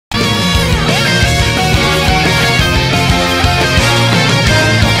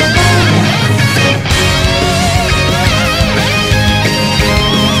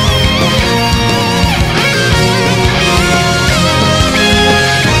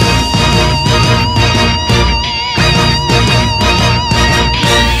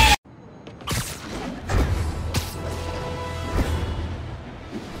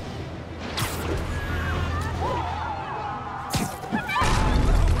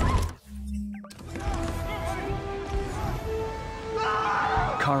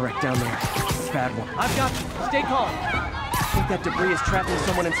car wreck down there. Bad one. I've got you. Stay calm. I think that debris is trapping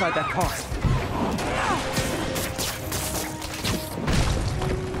someone inside that car.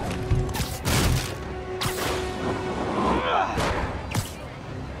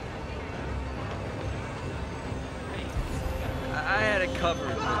 I had it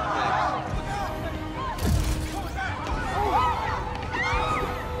covered.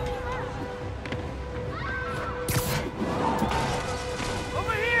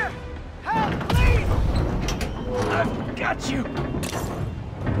 Over here! Help, please! I've got you!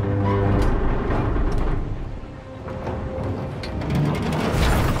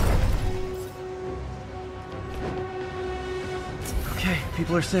 Okay,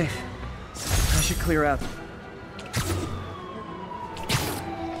 people are safe. I should clear out.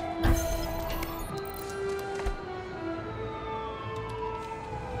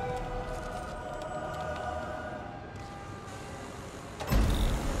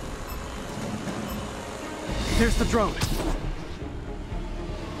 There's the drone.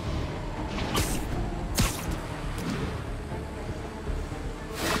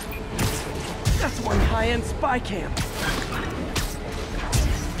 That's one high-end spy cam.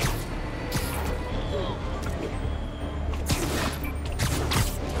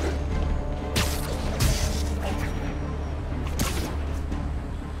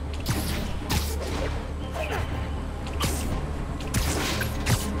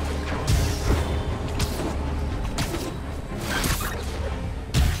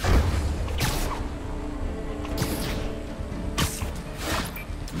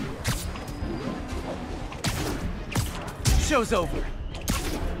 Show's over.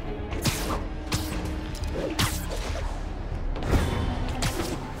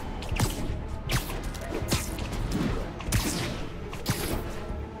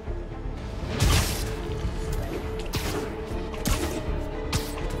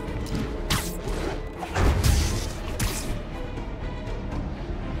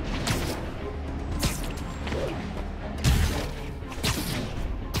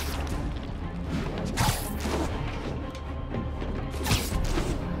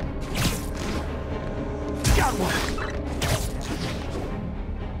 Got one.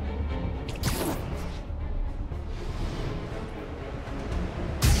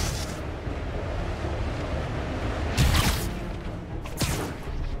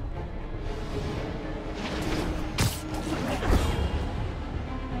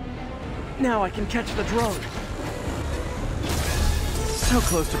 Now I can catch the drone. So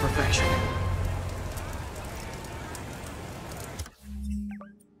close to perfection.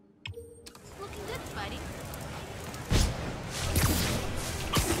 Looking good, Spidey.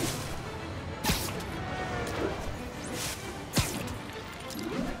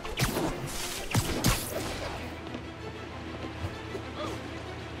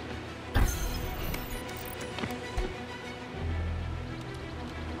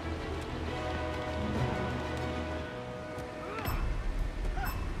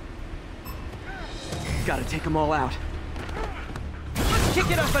 Gotta take them all out. Let's kick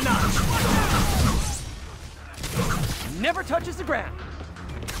it up a notch. Never touches the ground.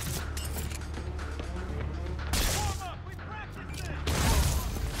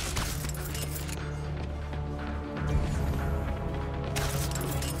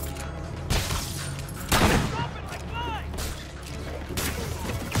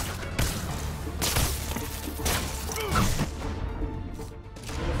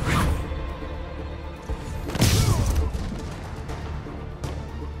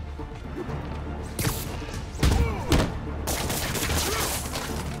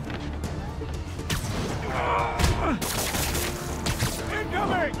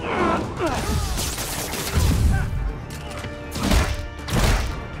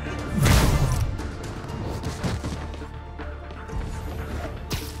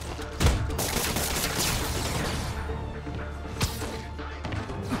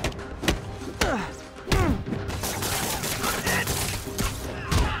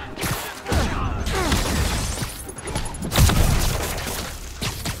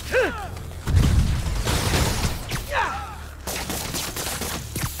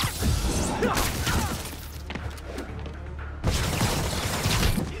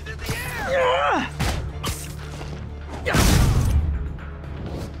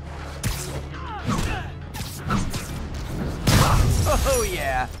 Oh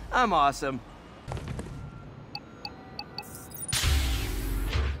yeah, I'm awesome.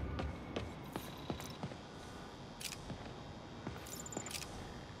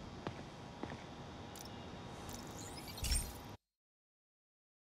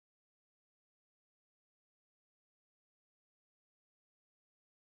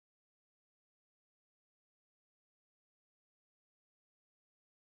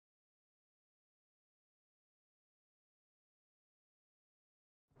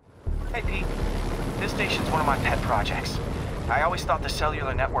 Hey, Pete. This station's one of my pet projects. I always thought the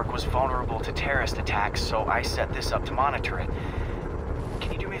cellular network was vulnerable to terrorist attacks, so I set this up to monitor it.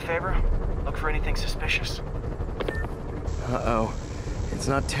 Can you do me a favor? Look for anything suspicious. Uh-oh. It's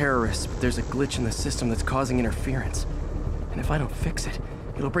not terrorists, but there's a glitch in the system that's causing interference. And if I don't fix it,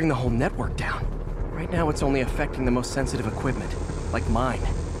 it'll bring the whole network down. Right now, it's only affecting the most sensitive equipment, like mine.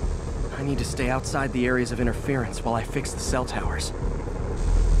 I need to stay outside the areas of interference while I fix the cell towers.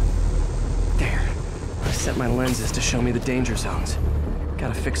 There. I set my lenses to show me the danger zones.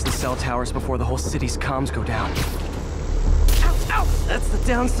 Gotta fix the cell towers before the whole city's comms go down. Ow! Ow! That's the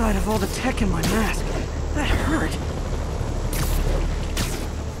downside of all the tech in my mask. That hurt.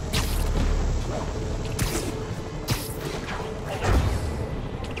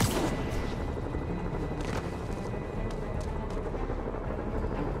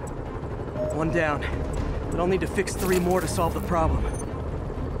 One down. But I'll need to fix 3 more to solve the problem.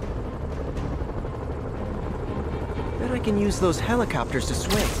 Bet I can use those helicopters to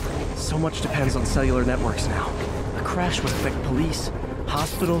swing. So much depends on cellular networks now. A crash would affect police,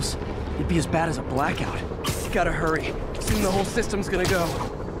 hospitals. It'd be as bad as a blackout. Gotta hurry. Soon the whole system's gonna go.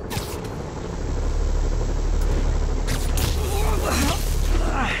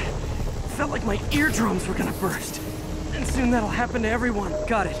 Felt like my eardrums were gonna burst. And soon that'll happen to everyone.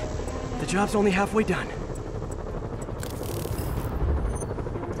 Got it. The job's only halfway done.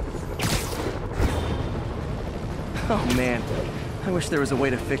 Oh man, I wish there was a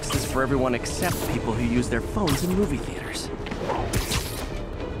way to fix this for everyone except people who use their phones in movie theaters.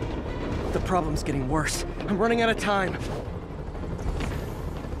 The problem's getting worse. I'm running out of time.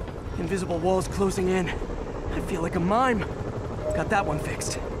 Invisible walls closing in. I feel like a mime. Got that one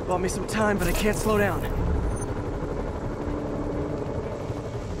fixed. Bought me some time, but I can't slow down.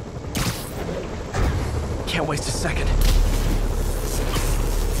 Can't waste a second.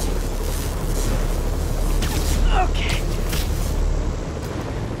 Okay.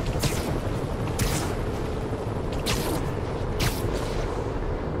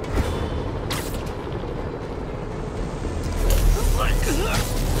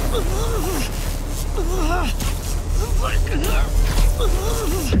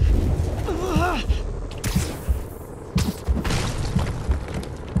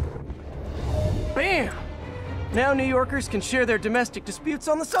 Bam! Now New Yorkers can share their domestic disputes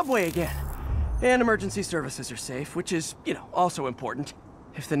on the subway again. And emergency services are safe, which is, also important.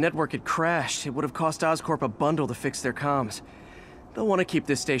 If the network had crashed, it would have cost Oscorp a bundle to fix their comms. They'll want to keep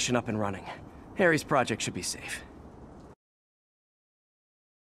this station up and running. Harry's project should be safe.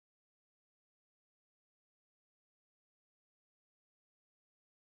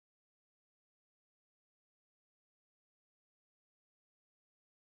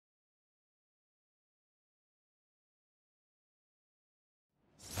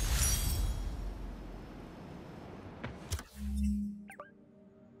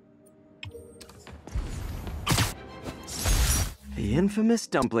 The infamous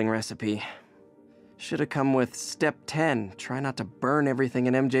dumpling recipe. Should have come with step 10. Try not to burn everything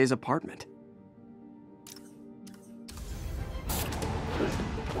in MJ's apartment.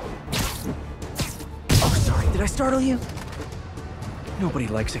 Oh, sorry. Did I startle you? Nobody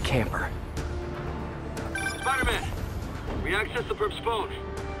likes a camper. Spider-Man! We accessed the perp's phone.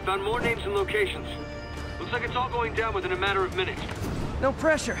 Found more names and locations. Looks like it's all going down within a matter of minutes. No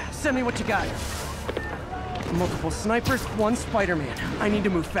pressure. Send me what you got. Multiple snipers, 1 Spider-Man. I need to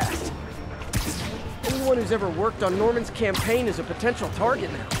move fast. Anyone who's ever worked on Norman's campaign is a potential target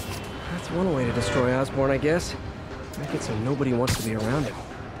now. That's one way to destroy Osborn, I guess. Make it so nobody wants to be around him.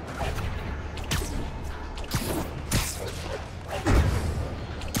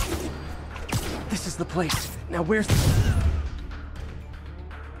 This is the place. Now where's the...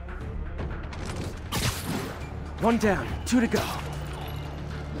 1 down, 2 to go.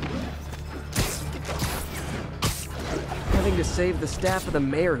 Having to save the staff of the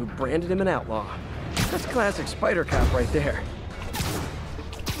mayor who branded him an outlaw. That's classic Spider Cop right there.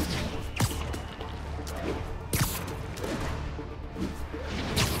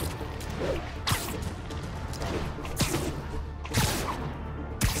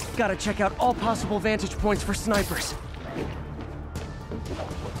 Gotta check out all possible vantage points for snipers.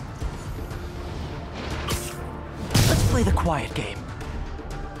 Let's play the quiet game.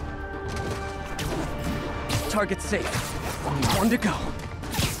 Target safe. Only 1 to go.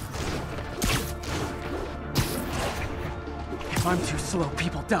 If I'm too slow,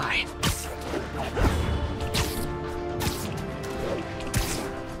 people die.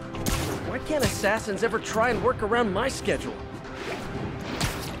 Why can't assassins ever try and work around my schedule?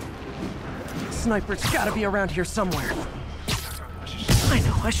 Sniper's gotta be around here somewhere. I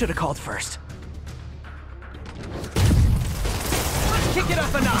know, I should have called first. Let's kick it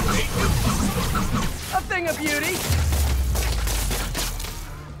up a notch. A thing of beauty.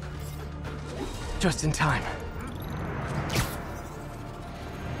 Just in time.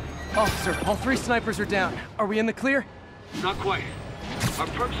 Officer, all 3 snipers are down. Are we in the clear? Not quite. Our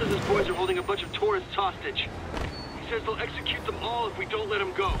perp says his boys are holding a bunch of tourists hostage. He says they'll execute them all if we don't let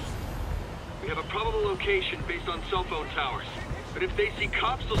them go. We have a probable location based on cell phone towers. But if they see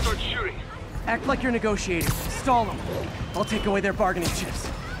cops, they'll start shooting. Act like you're negotiating. Stall them. I'll take away their bargaining chips.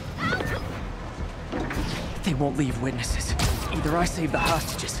 They won't leave witnesses. Either I save the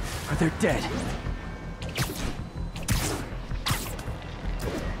hostages, or they're dead.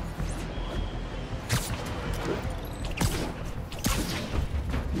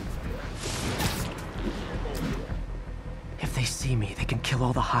 If they see me, they can kill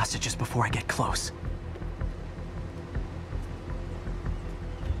all the hostages before I get close.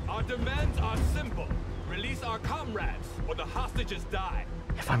 Our demands are simple. Release our comrades, or the hostages die.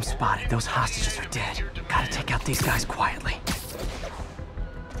 If I'm spotted, those hostages are dead. Gotta take out these guys quietly.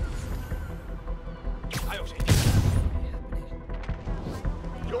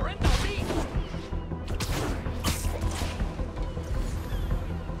 You're in the lead!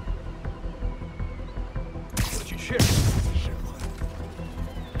 What you cheer?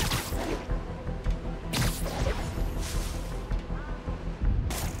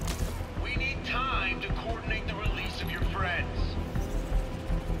 We need time to coordinate the release of your friends.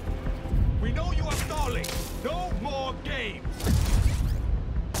 We know you are stalling. No more games.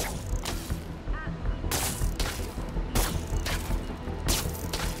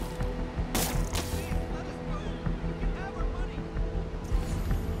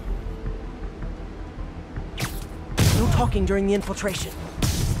 No talking during the infiltration.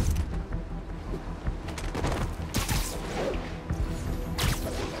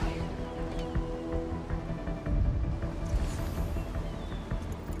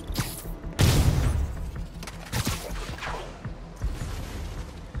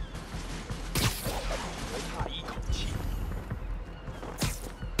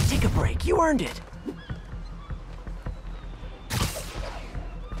 Take a break. You earned it.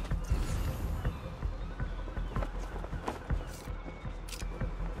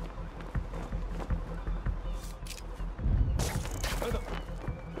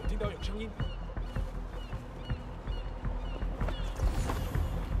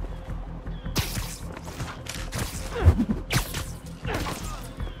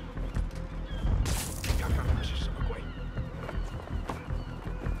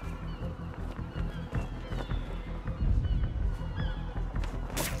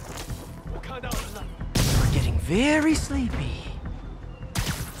 We're getting very sleepy.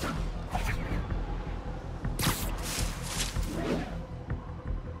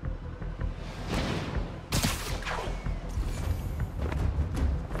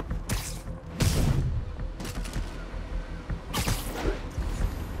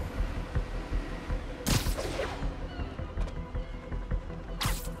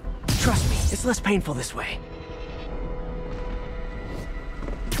 Trust me, it's less painful this way.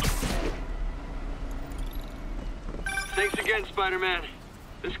 Thanks again, Spider-Man.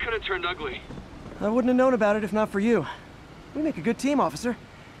 This could have turned ugly. I wouldn't have known about it if not for you. We make a good team, officer.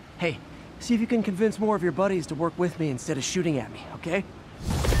 Hey, see if you can convince more of your buddies to work with me instead of shooting at me, okay?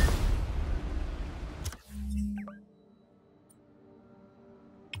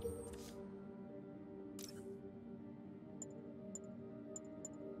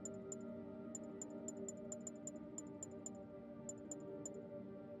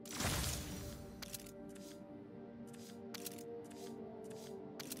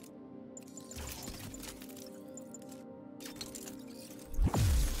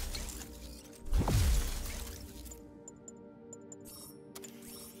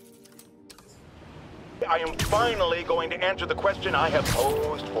 I am finally going to answer the question I have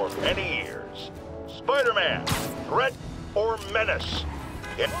posed for many years. Spider-Man, threat or menace?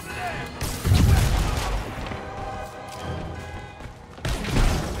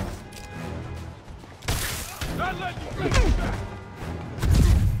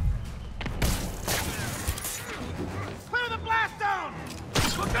 Clear the blast zone!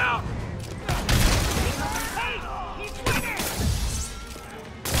 Look out! Hey! He's winning!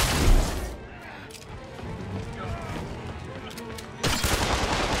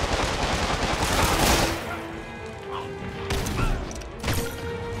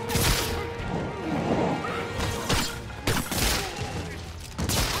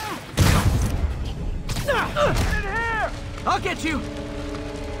 I'll get you!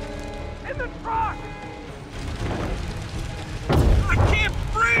 In the truck! I can't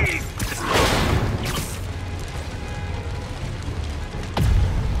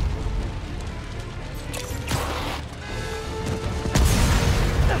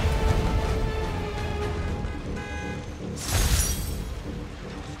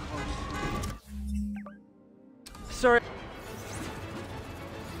sorry.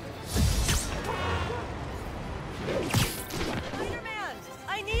 Spider-Man!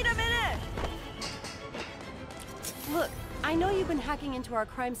 I need a minute! Look, I know you've been hacking into our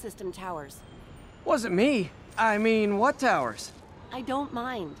crime system towers. Wasn't me. I mean, what towers? I don't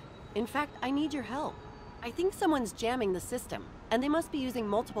mind. In fact, I need your help. I think someone's jamming the system, and they must be using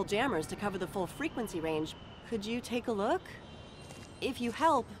multiple jammers to cover the full frequency range. Could you take a look? If you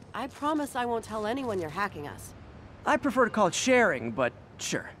help, I promise I won't tell anyone you're hacking us. I prefer to call it sharing, but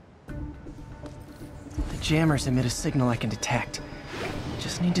sure. The jammers emit a signal I can detect.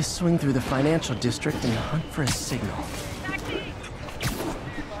 Just need to swing through the financial district and hunt for a signal.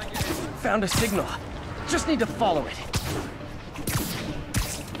 Found a signal. Just need to follow it.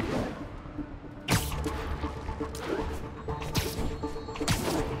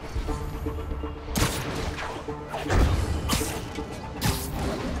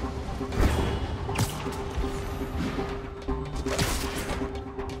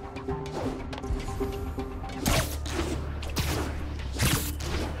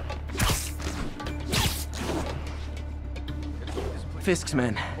 Fisk's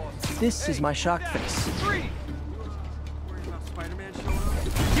men. This is my shocked face.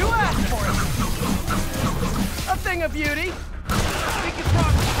 You asked for it! A thing of beauty!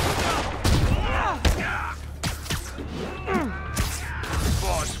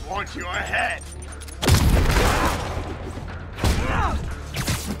 Boss wants your head.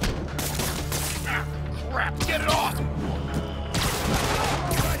 Crap, get it off!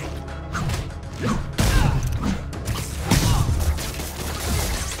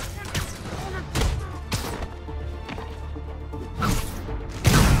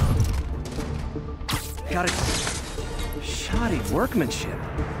 Got it. Shoddy workmanship.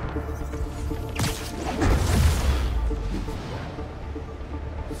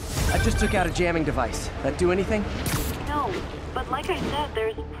 I just took out a jamming device. That do anything? No, but like I said,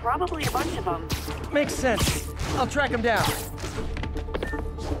 there's probably a bunch of them. Makes sense. I'll track him down.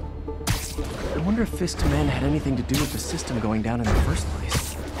 I wonder if Fisk's men had anything to do with the system going down in the first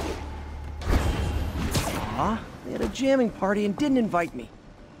place. Aw, they had a jamming party and didn't invite me.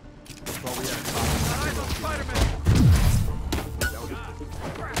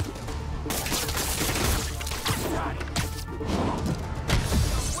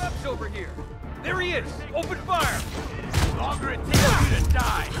 Webb's over here. There he is. Open fire. Longer it takes you to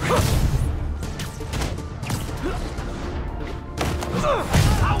die.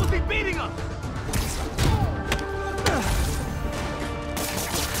 How is he beating us?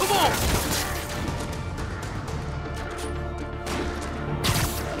 Come on.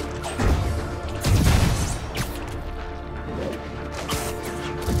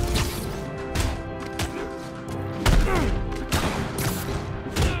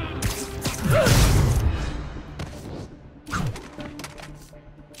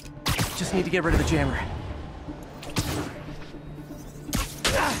 Just need to get rid of the jammer.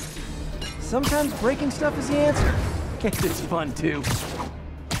 Sometimes breaking stuff is the answer. It's fun, too.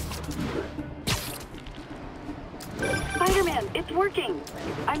 Spider-Man, it's working.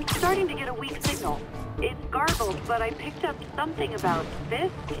 I'm starting to get a weak signal. It's garbled, but I picked up something about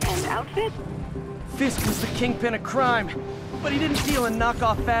Fisk and outfit. Fisk was the kingpin of crime, but he didn't deal in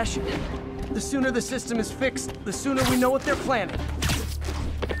knockoff fashion. The sooner the system is fixed, the sooner we know what they're planning.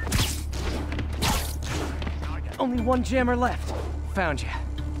 Only one jammer left. Found you.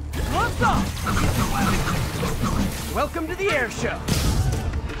 Gloves off! Welcome to the air show.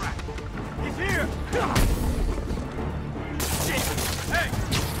 He's here.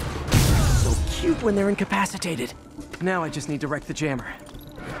 So cute when they're incapacitated. Now I just need to wreck the jammer.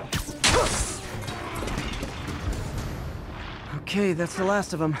 Okay, that's the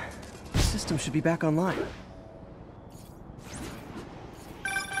last of them. The system should be back online.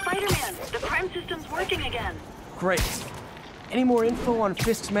 Spider-Man, the crime system's working again. Great. Any more info on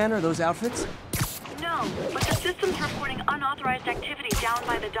Fisk's men or those outfits? No, but the system's reporting unauthorized activity down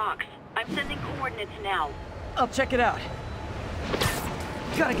by the docks. I'm sending coordinates now. I'll check it out.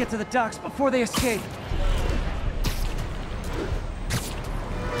 Gotta get to the docks before they escape.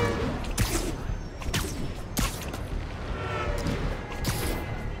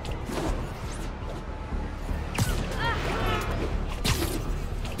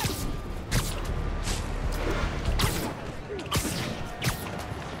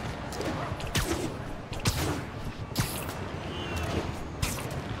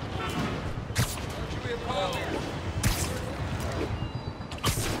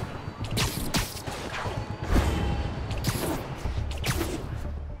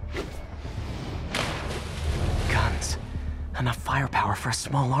 Enough firepower for a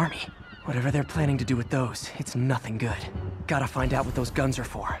small army. Whatever they're planning to do with those, it's nothing good. Gotta find out what those guns are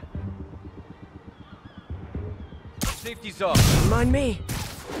for. Safety's off. Mind me.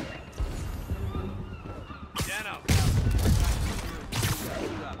 Dano.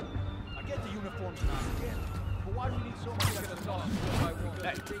 I get the uniforms now again. But why do we need so much to get us off?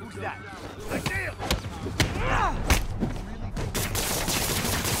 Hey, who's that? Idea!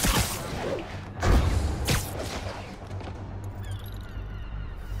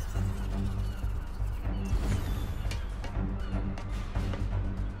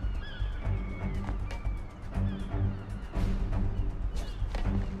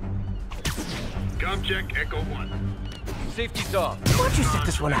 Check Echo 1. Safety's off. Why don't you set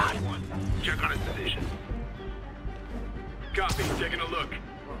this one out? Check on his position. Copy, taking a look.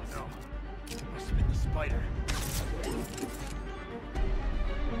 Oh no. Must have been the spider.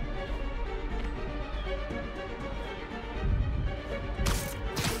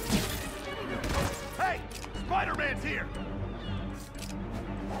 Hey! Spider-Man's here!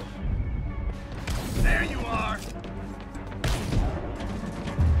 There you are!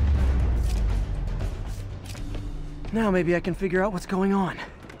 Now maybe I can figure out what's going on.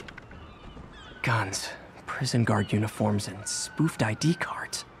 Guns, prison guard uniforms, and spoofed ID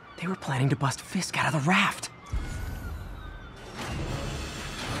cards. They were planning to bust Fisk out of the raft.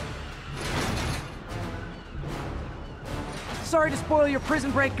 Sorry to spoil your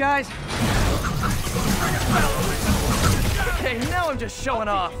prison break, guys. Okay, now I'm just showing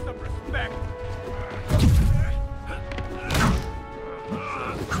off. Some respect.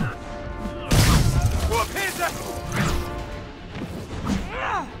 Whoop, hands up!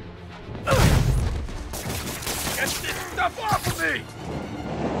 Get this stuff off of me!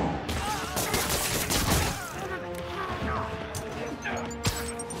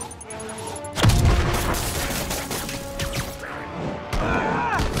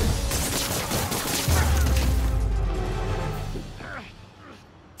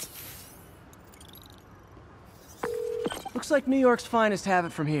 Looks like New York's finest have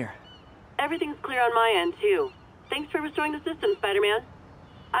it from here. Everything's clear on my end, too. Thanks for restoring the system, Spider-Man.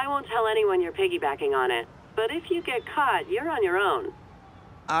 I won't tell anyone you're piggybacking on it, but if you get caught, you're on your own.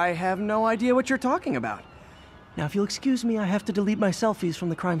 I have no idea what you're talking about. Now, if you'll excuse me, I have to delete my selfies from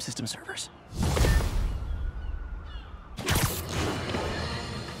the crime system servers.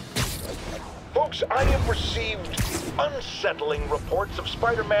 Folks, I have received unsettling reports of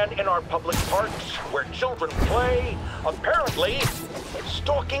Spider-Man in our public parks, where children play, apparently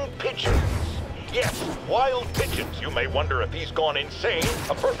stalking pigeons. Yes, wild pigeons. You may wonder if he's gone insane.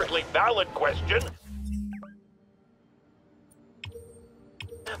 A perfectly valid question.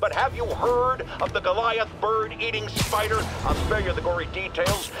 But have you heard of the Goliath bird-eating spider? I'll spare you the gory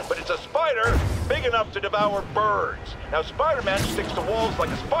details, but it's a spider big enough to devour birds. Now, Spider-Man sticks to walls like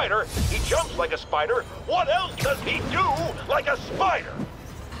a spider, he jumps like a spider. What else does he do like a spider?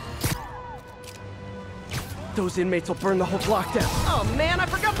 Those inmates will burn the whole block down. Oh man, I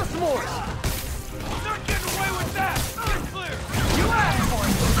forgot the s'mores! Not getting away with that! Get clear! You asked for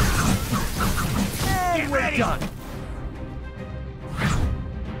it! And we're done.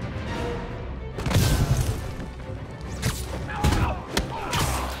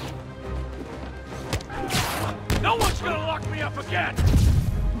 No one's gonna lock me up again!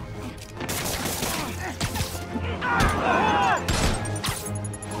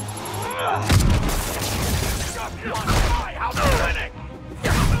 How's the clinic?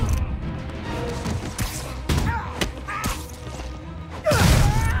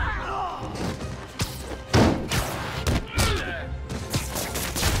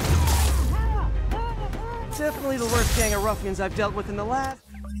 Definitely the worst gang of ruffians I've dealt with in the last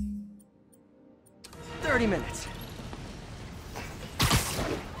 30 minutes.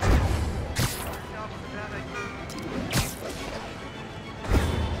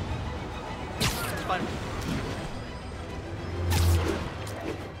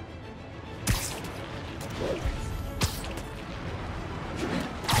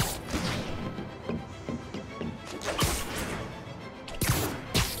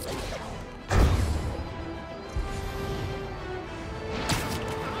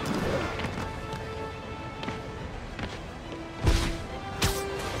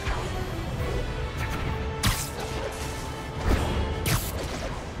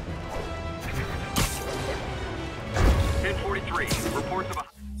 Reports of a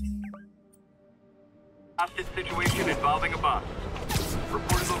hostage situation involving a bus.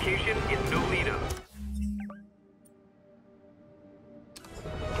 Reported location is Nolito.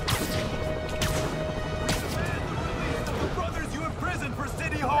 Brothers, you in prison for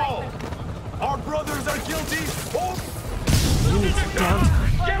City Hall! Our brothers are guilty! You need some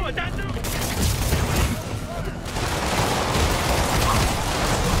downtime. Get with that dude!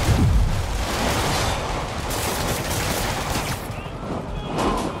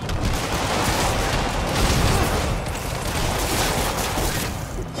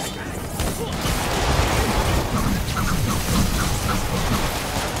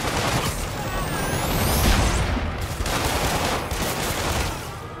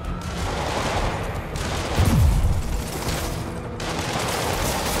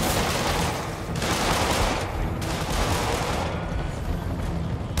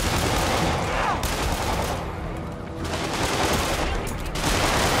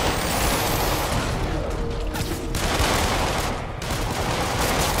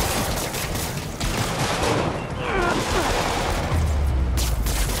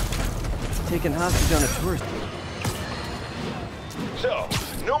 taken hostage on a tourist. So,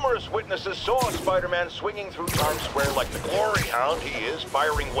 numerous witnesses saw Spider-Man swinging through Times Square like the glory hound he is,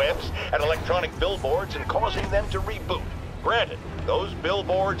 firing webs at electronic billboards and causing them to reboot. Granted, those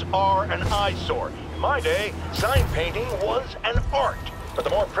billboards are an eyesore. In my day, sign painting was an art. But the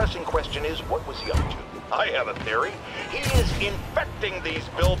more pressing question is, what was he up to? I have a theory. He is infecting these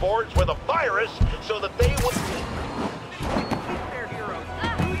billboards with a virus so that they would... They're heroes.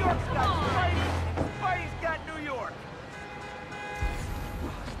 New York's got Spidey, and Spidey's got New York.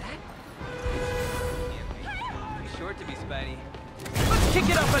 Pretty short to be Spidey. Let's kick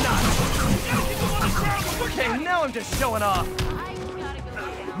it up a notch. Okay, now I'm just showing off. I gotta go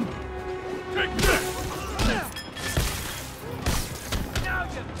lay down. Take that! Now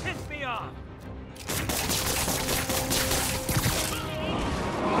you piss me off.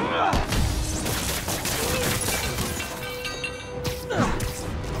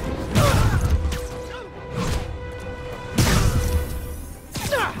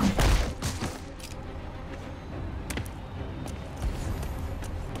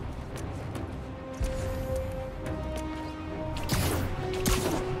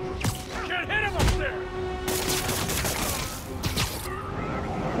 Can't hit him up there!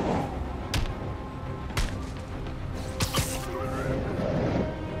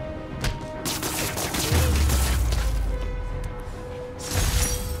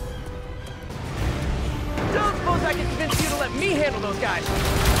 Don't suppose I can convince you to let me handle those guys.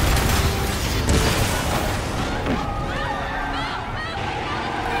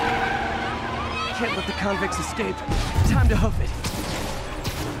 Can't let the convicts escape. Time to hoof it.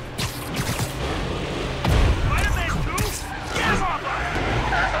 Spider-Man 2? Get him off!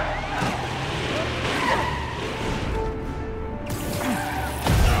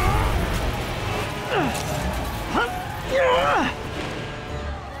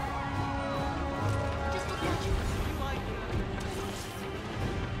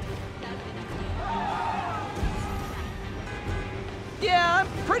 Yeah, I'm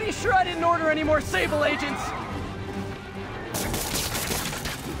pretty sure I didn't order any more Sable agents.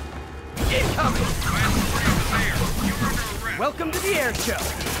 Incoming! Welcome to the air show.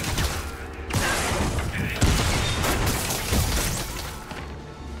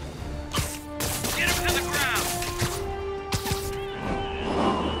 Get him to the ground!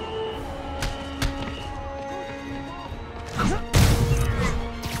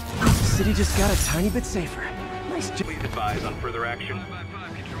 The city just got a tiny bit safer. Nice job. Please advise on further action. 5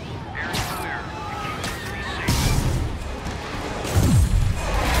 Control. Air is clear. Be safe.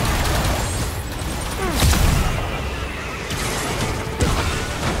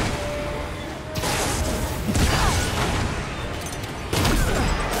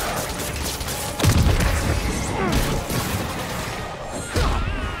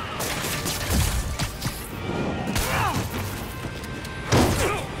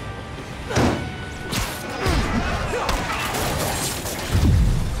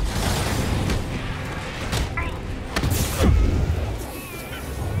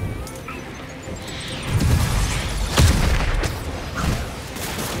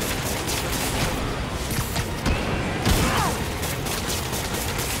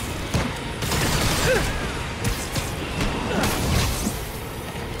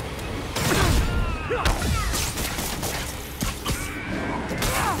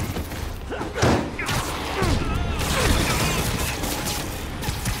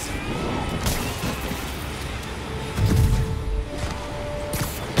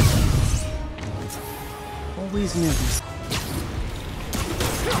 Always knew this.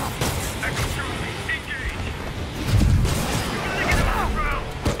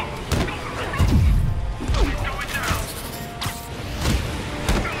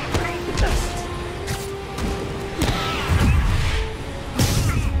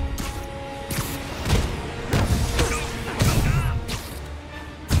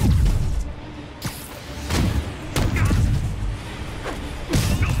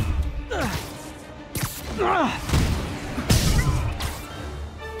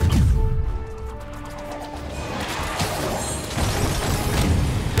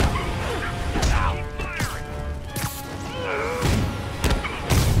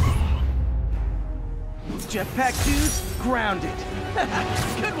 Jetpack dudes, grounded.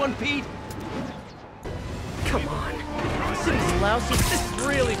 Good one, Pete. Come on. The city's lousy. This is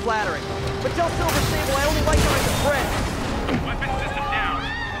really flattering. But tell Silver Sable I only like her as a friend. Weapon system down.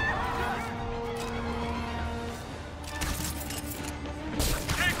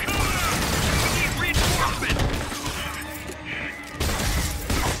 Hey, come on! We need reinforcements!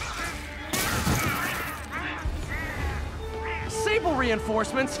 Sable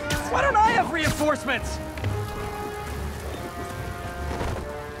reinforcements? Why don't I have reinforcements?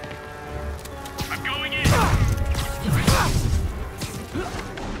 I'm going in!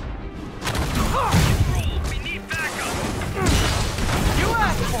 We need backup! You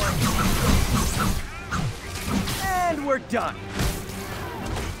asked for it! And we're done.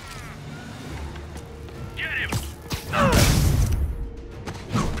 Get him!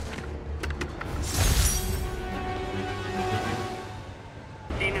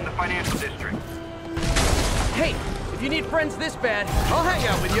 Seen in the financial district. Hey, if you need friends this bad, I'll hang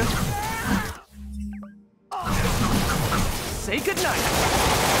out with you. Say goodnight.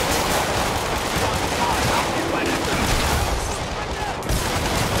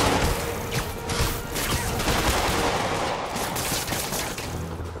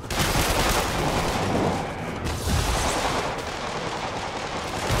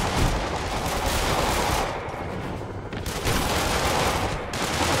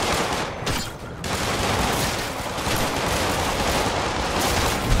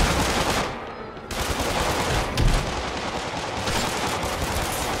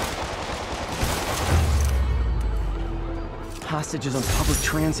 Hostages on public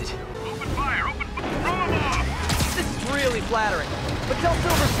transit. Open fire! Open fire! Throw them off! This is really flattering. But tell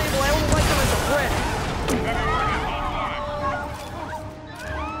Silver Sable I only like them as a friend.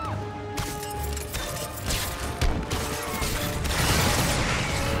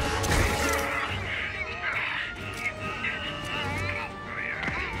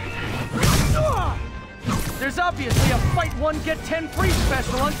 There's obviously a fight one, get 10 free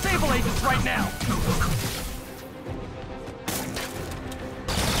special on Sable agents right now.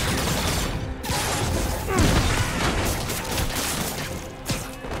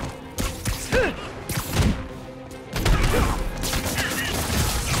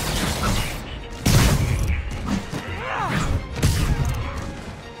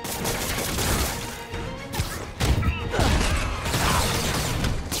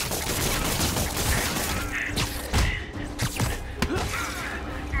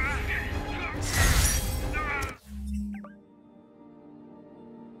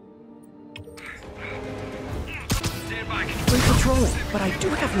 We're patrolling, but I do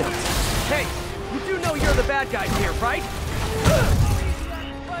have notes. Hey, you do know you're the bad guys here, right?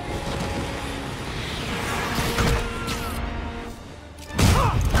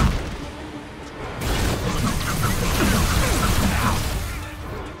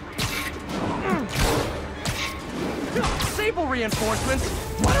 Sable reinforcements?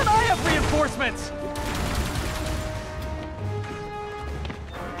 Why don't I have reinforcements?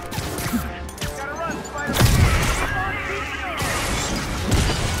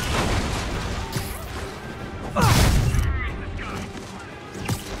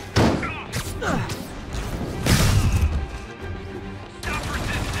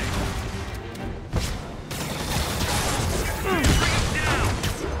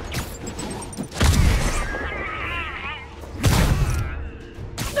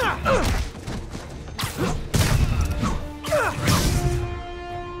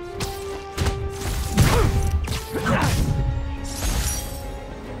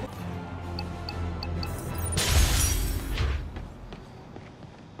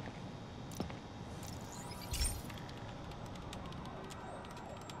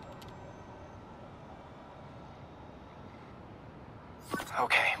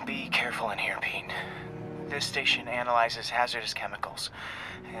 Okay, be careful in here, Pete. This station analyzes hazardous chemicals,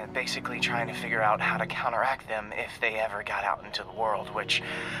 basically trying to figure out how to counteract them if they ever got out into the world, which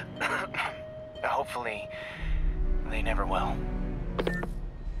hopefully they never will.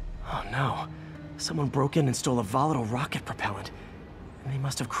 Oh no. Someone broke in and stole a volatile rocket propellant. And they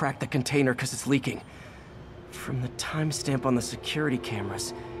must have cracked the container because it's leaking. From the timestamp on the security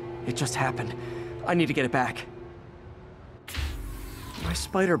cameras, it just happened. I need to get it back. My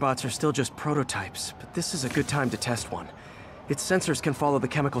spider bots are still just prototypes, but this is a good time to test one. Its sensors can follow the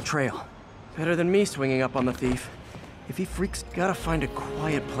chemical trail. Better than me swinging up on the thief. If he freaks, gotta find a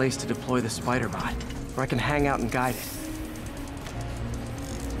quiet place to deploy the spider bot, where I can hang out and guide it.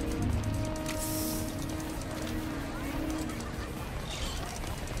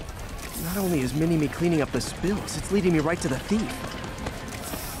 Not only is Mini-Me cleaning up the spills, it's leading me right to the thief.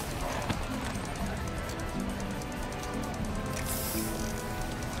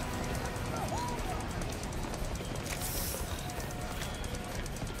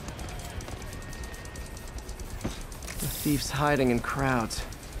 The thief's hiding in crowds.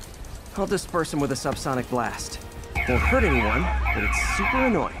 I'll disperse him with a subsonic blast. Won't hurt anyone, but it's super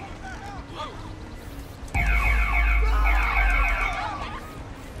annoying.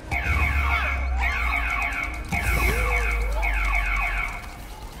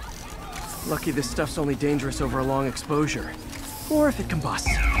 Lucky this stuff's only dangerous over a long exposure. Or if it combusts.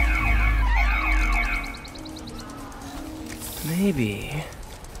 Maybe...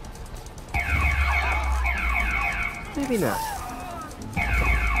 maybe not.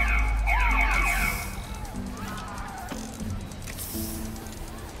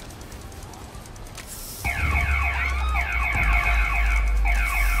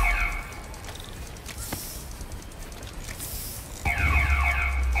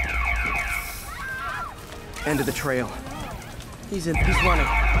 End of the trail. He's running.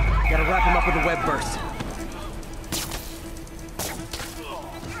 Gotta wrap him up with a web burst.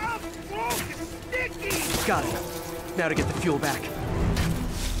 Got it. Now to get the fuel back.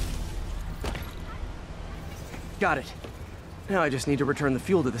 Got it. Now I just need to return the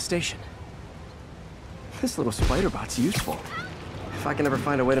fuel to the station. This little spider bot's useful. If I can ever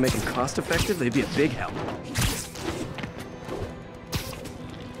find a way to make them cost-effective, they'd be a big help.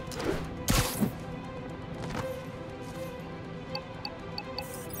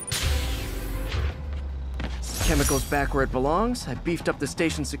 Chemicals back where it belongs. I beefed up the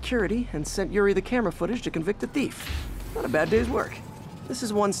station security and sent Yuri the camera footage to convict the thief. Not a bad day's work. This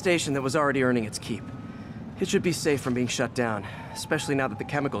is one station that was already earning its keep. It should be safe from being shut down, especially now that the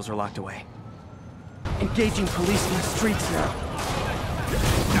chemicals are locked away. Engaging police in the streets now.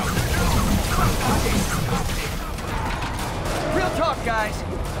 Real talk, guys.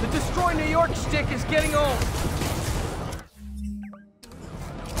 The Destroy New York shtick is getting old.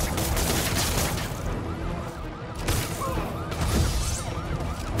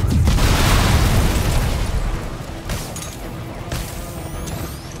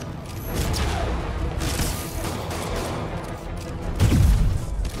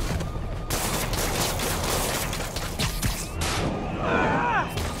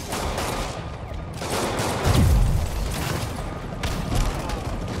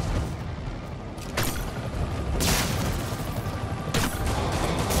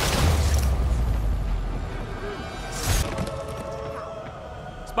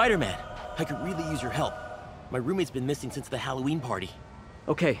 Spider-Man, I could really use your help. My roommate's been missing since the Halloween party.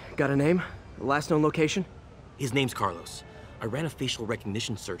 Okay, got a name? Last known location? His name's Carlos. I ran a facial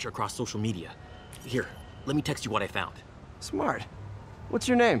recognition search across social media. Here, let me text you what I found. Smart. What's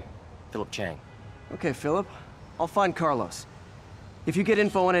your name? Philip Chang. Okay, Philip. I'll find Carlos. If you get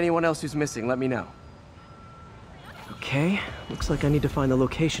info on anyone else who's missing, let me know. Okay, looks like I need to find the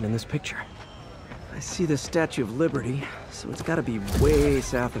location in this picture. I see the Statue of Liberty, so it's gotta be way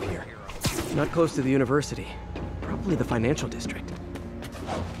south of here. Not close to the university. Probably the financial district.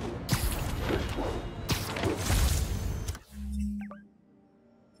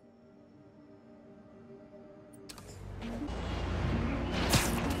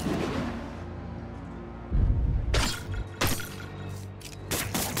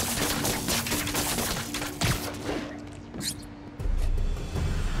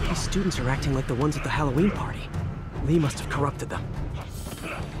 These students are acting like the ones at the Halloween party. Lee must have corrupted them.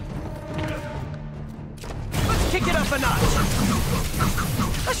 Let's kick it up a notch!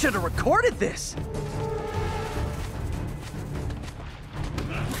 I should have recorded this!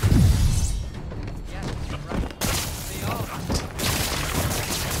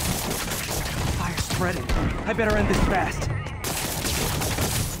 Fire's spreading. I better end this fast.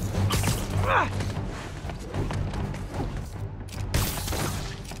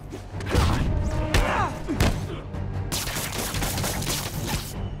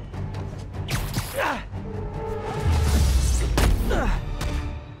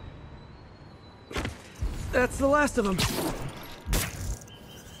 That's the last of them.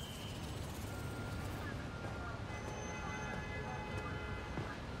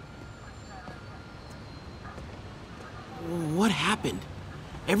 What happened?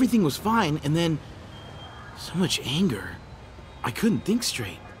 Everything was fine, and then so much anger. I couldn't think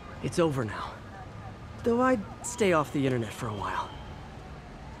straight. It's over now. Though I'd stay off the internet for a while.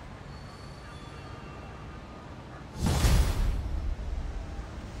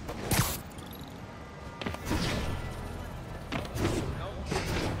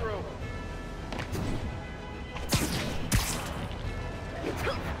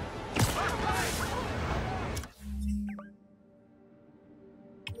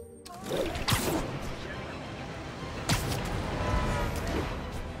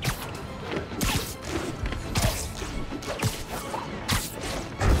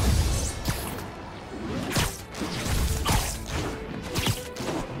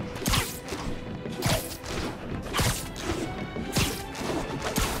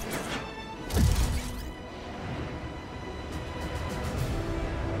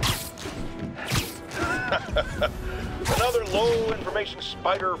 Another low-information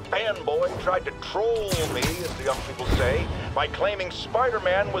Spider fanboy tried to troll me, as the young people say, by claiming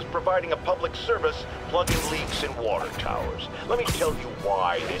Spider-Man was providing a public service plugging leaks in water towers. Let me tell you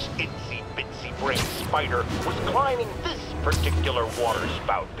why this itsy-bitsy-brain spider was climbing this particular water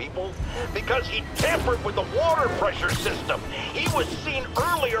spout, people. Because he tampered with the water pressure system. He was seen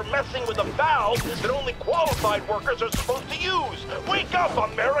earlier messing with a valve that only qualified workers are supposed to use. Wake up,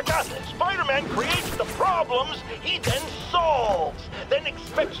 America! Spider-Man creates the problems he then solves, then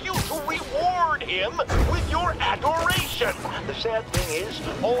expects you to reward him with your adoration. The sad thing is,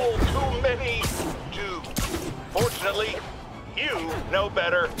 all too many do. Fortunately, you know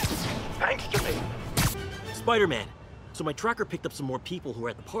better. Thanks to me. Spider-Man. So my tracker picked up some more people who were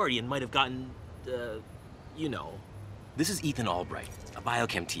at the party and might have gotten, you know. This is Ethan Albright, a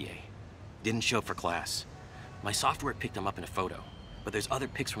biochem TA. Didn't show up for class. My software picked him up in a photo, but there's other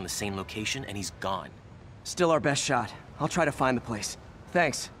pics from the same location and he's gone. Still our best shot. I'll try to find the place.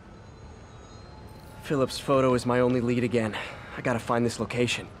 Thanks. Philip's photo is my only lead again. I gotta find this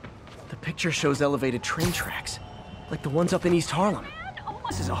location. The picture shows elevated train tracks, like the ones up in East Harlem.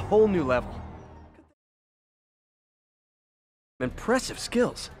 This is a whole new level. Impressive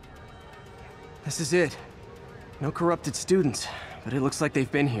skills. This is it. No corrupted students, but it looks like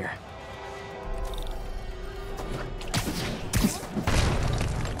they've been here.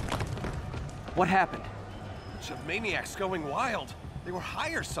 What happened? Bunch of maniacs going wild. They were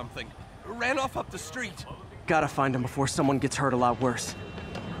high or something. Ran off up the street. Gotta find them before someone gets hurt a lot worse.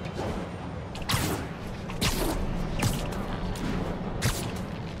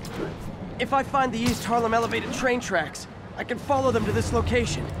 If I find the East Harlem elevated train tracks, I can follow them to this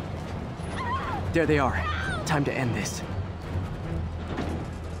location. There they are. Time to end this.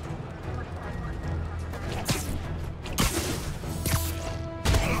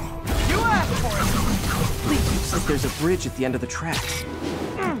 You asked for it! Looks like there's a bridge at the end of the tracks.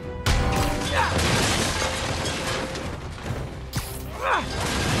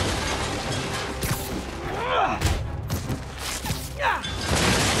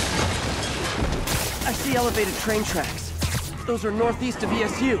 I see elevated train tracks. Those are northeast of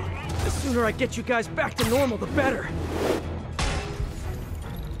ESU. The sooner I get you guys back to normal, the better.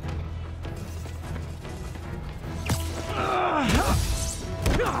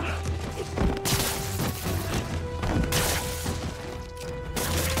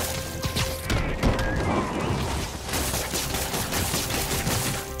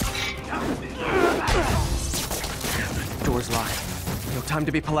 Door's locked. No time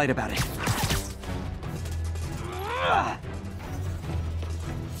to be polite about it.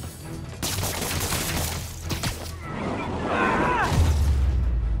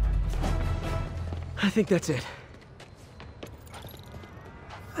 I think that's it.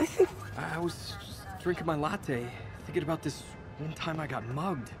 I was just drinking my latte, thinking about this one time I got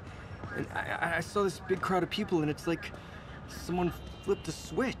mugged. And I saw this big crowd of people, and it's like someone flipped a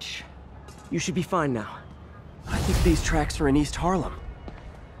switch. You should be fine now. I think these tracks are in East Harlem.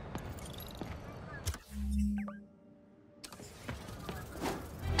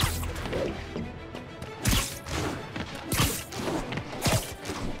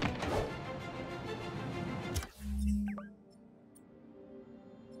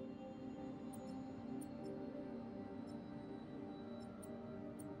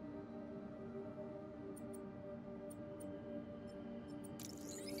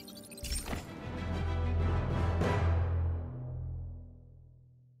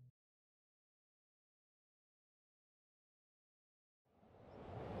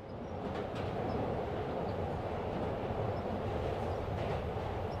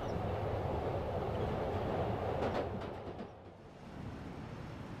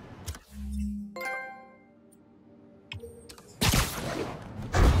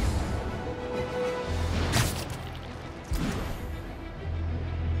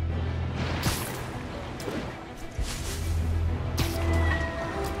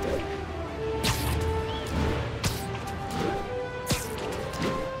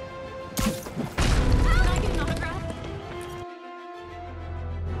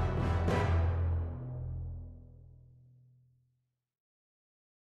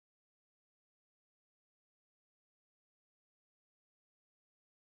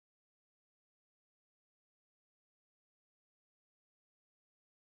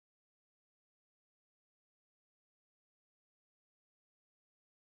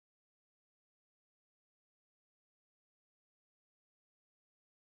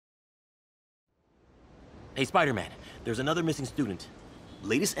 Hey, Spider-Man, there's another missing student.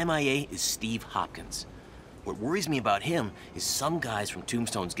 Latest MIA is Steve Hopkins. What worries me about him is some guys from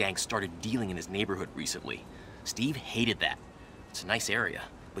Tombstone's gang started dealing in his neighborhood recently. Steve hated that. It's a nice area,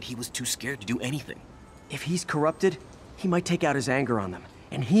 but he was too scared to do anything. If he's corrupted, he might take out his anger on them,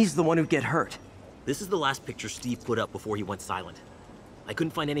 and he's the one who'd get hurt. This is the last picture Steve put up before he went silent. I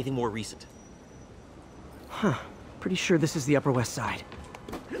couldn't find anything more recent. Huh. Pretty sure this is the Upper West Side.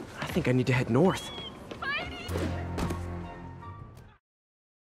 I think I need to head north.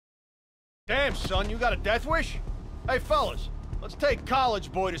 Damn, son, you got a death wish? Hey, fellas, let's take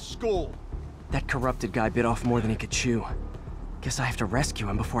college boy to school. That corrupted guy bit off more than he could chew. Guess I have to rescue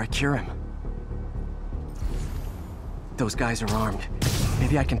him before I cure him. Those guys are armed.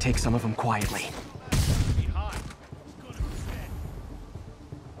 Maybe I can take some of them quietly.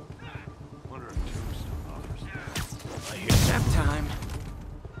 Nap time.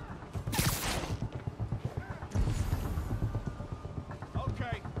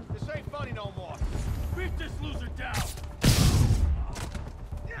 Okay, this ain't funny no more. Beat this loser down!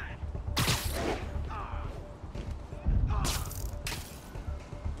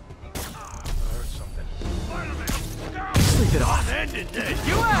 Sleep it off. Ended this!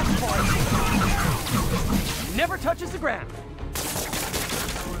 You asked for it! Never touches the ground.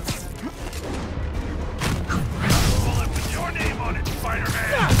 Bullet with your name on it,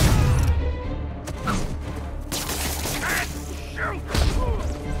 Spider-Man! And shoot!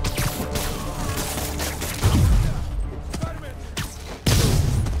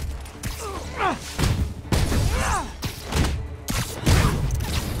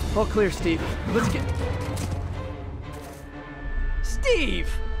 All clear, Steve. Let's get... Steve!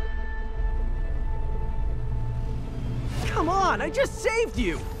 Come on, I just saved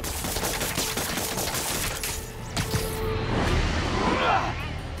you!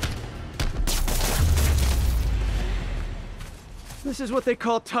 This is what they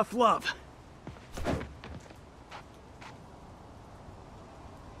call tough love.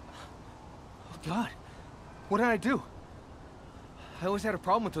 Oh, God. What did I do? I always had a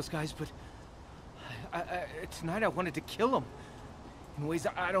problem with those guys, but... tonight I wanted to kill them. In ways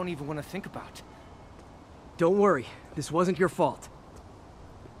I don't even want to think about. Don't worry, this wasn't your fault.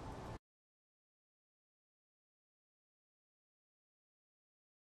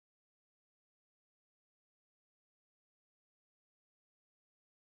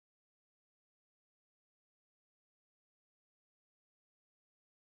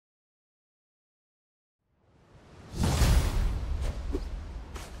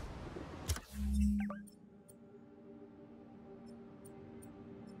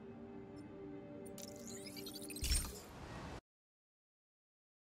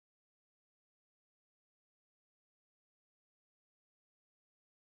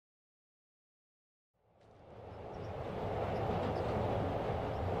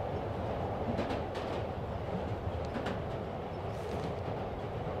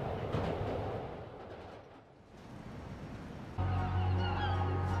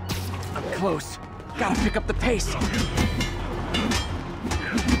 Close. Gotta pick up the pace.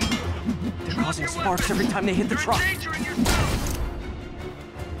 They're causing sparks every time they hit the truck.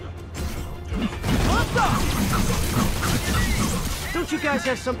 Don't you guys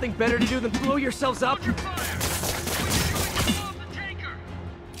have something better to do than blow yourselves up?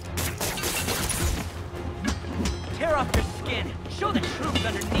 Tear off your skin. Show the truth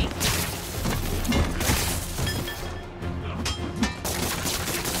underneath.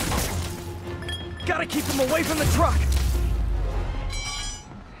 Gotta keep them away from the truck!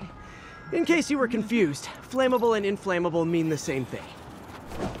 In case you were confused, flammable and inflammable mean the same thing.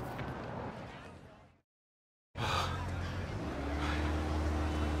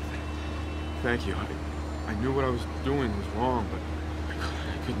 Thank you. I knew what I was doing was wrong, but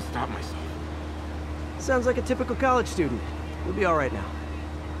I couldn't stop myself. Sounds like a typical college student. You'll be all right now.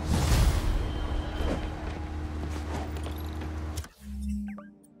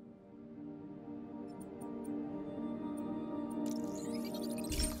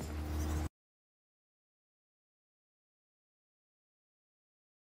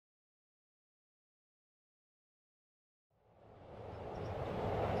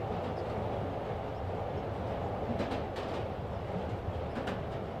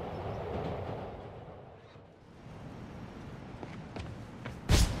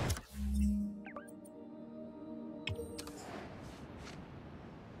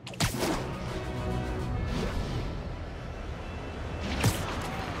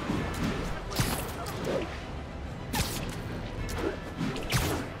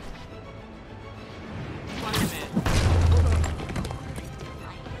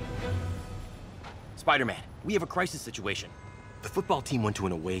 Spider-Man, we have a crisis situation. The football team went to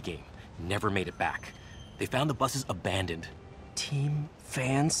an away game, never made it back. They found the buses abandoned. Team,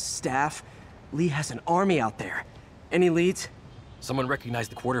 fans, staff, Lee has an army out there. Any leads? Someone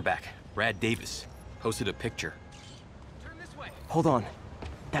recognized the quarterback, Brad Davis. Posted a picture. Hold on.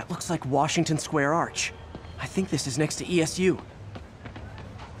 That looks like Washington Square Arch. I think this is next to ESU.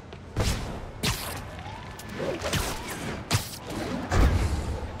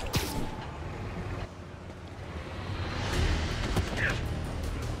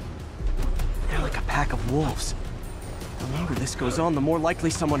 They're like a pack of wolves. The longer this goes on, the more likely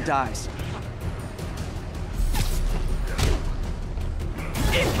someone dies.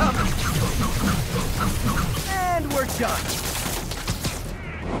 Incoming! And we're done.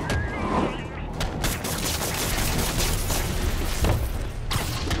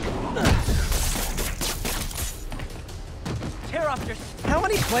 Tear off your... How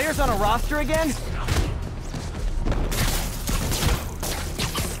many players on a roster again?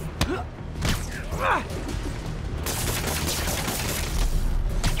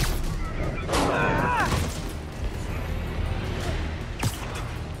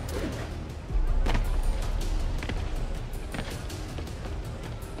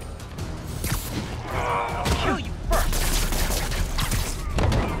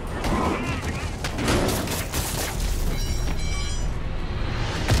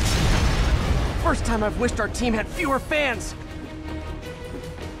 First time I've wished our team had fewer fans.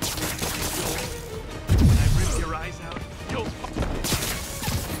 When I rip your eyes out, you'll...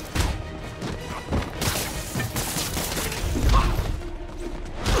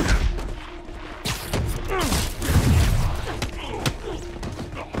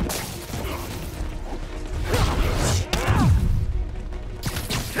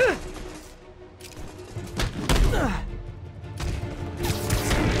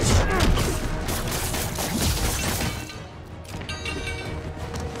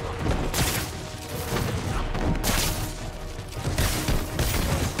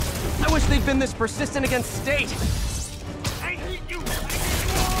 I wish they'd been this persistent against State. I hate you!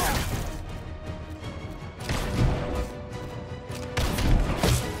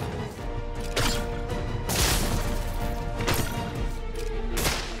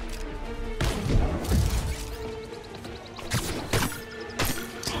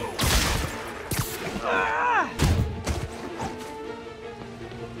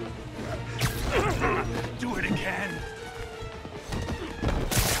 Do it again!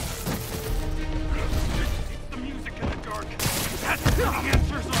 The music in the dark. That's where the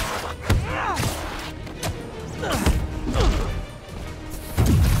answers are!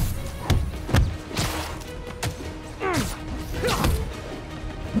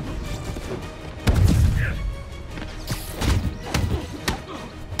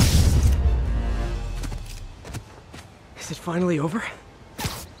 Is it finally over?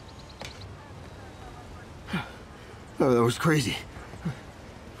 Oh, that was crazy.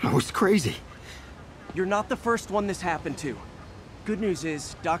 That was crazy. You're not the first one this happened to. Good news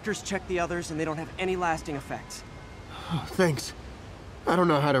is, doctors checked the others and they don't have any lasting effects. Oh, thanks. I don't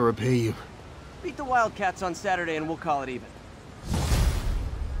know how to repay you. Beat the Wildcats on Saturday and we'll call it even.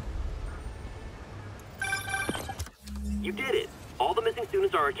 You did it. All the missing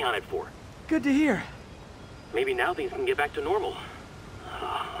students are accounted for. Good to hear. Maybe now things can get back to normal.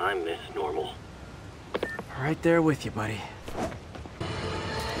 I miss normal. Right there with you, buddy.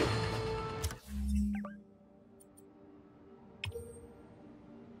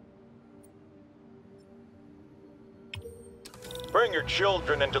 Bring your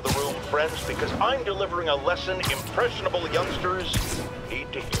children into the room, friends, because I'm delivering a lesson impressionable youngsters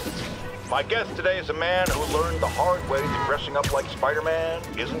need to hear. My guest today is a man who learned the hard way that dressing up like Spider-Man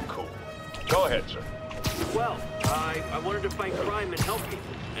isn't cool. Go ahead, sir. Well, I wanted to fight crime and help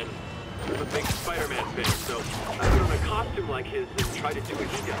people, and I'm a big Spider-Man fan, so I put on a costume like his and tried to do what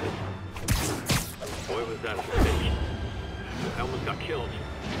he does. Boy, was that a mistake. I almost got killed.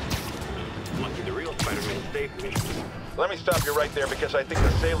 Lucky the real Spider-Man saved me. Let me stop you right there because I think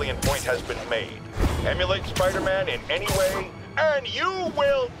the salient point has been made. Emulate Spider-Man in any way, and you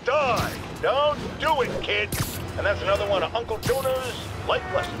will die! Don't do it, kid! And that's another one of Uncle Jonah's life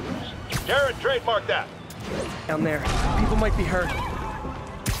lessons. Jared, trademark that. Down there, people might be hurt.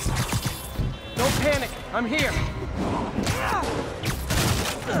 Don't panic, I'm here.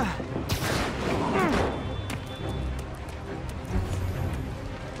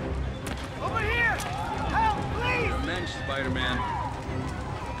 Over here! Help, please! You're a mensch, Spider-Man.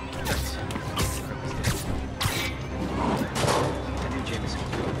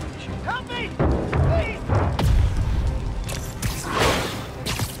 Help me! Please!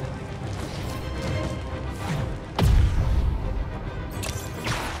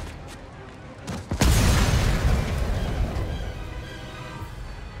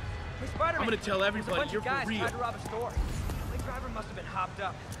 Hey, Spider-Man. I'm gonna tell There's a everybody bunch you're of guys for real. tried to rob a store. The driver must have been hopped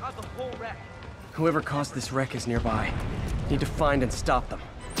up. Caused the whole wreck. Whoever caused this wreck is nearby. Need to find and stop them.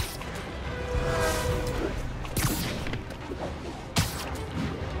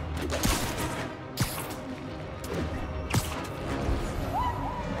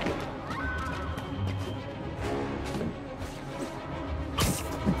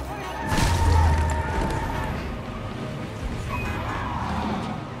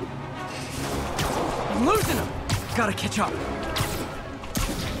 I'm losing them! Gotta catch up.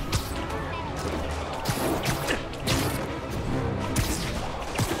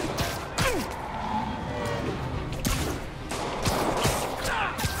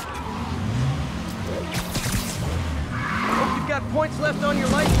 Hope you've got points left on your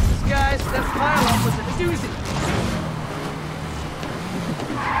licenses, guys. That pile-up was a doozy.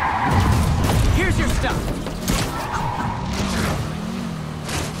 Here's your stuff.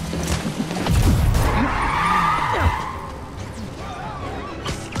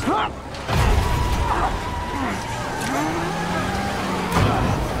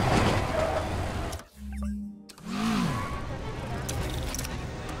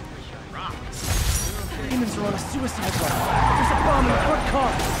 Demons are on a suicide run. There's a bomb in front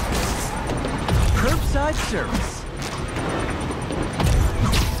cars. Curbside service.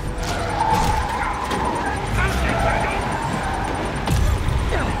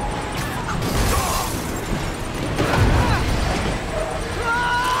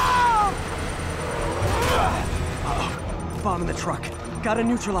 Uh-oh. Bomb in the truck. Gotta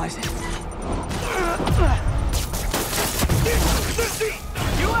neutralize it.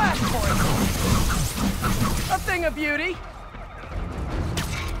 You asked for it! A thing of beauty!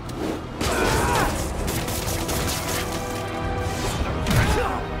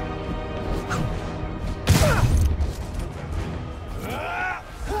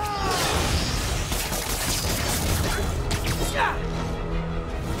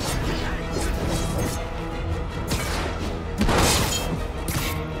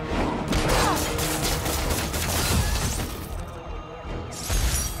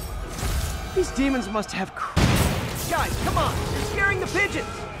 These demons must have Guys, come on! You're scaring the pigeons!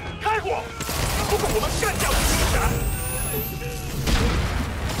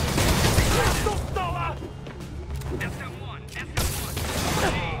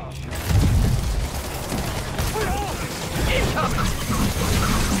 Incoming!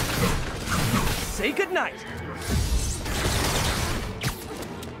 Say goodnight!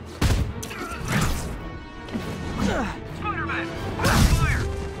 Spider-Man! Fire!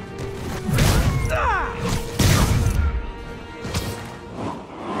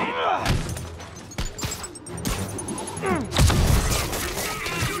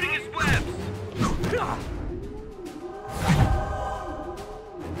 Shooting his webs!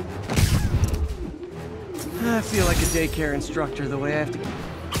 I feel like a daycare instructor the way I have to...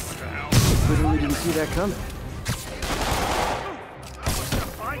 Literally didn't see that coming.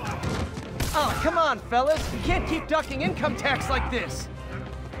 Oh, come on, fellas! You can't keep ducking income tax like this!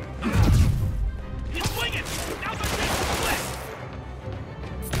 He's swinging! Now the thing's split!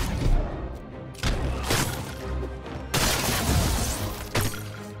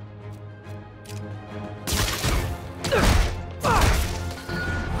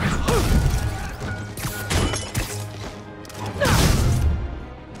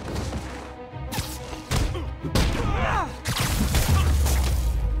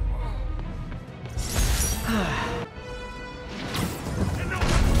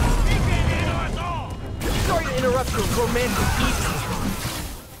 Sorry to interrupt your romantic evening.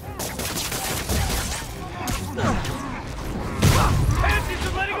 Pansies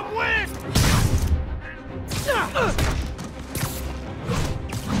are letting him win! Stand down!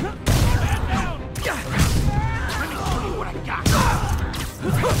 Let me show you what I got!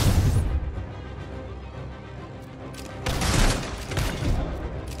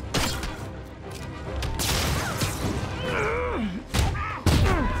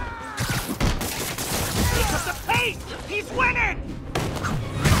 He's winning!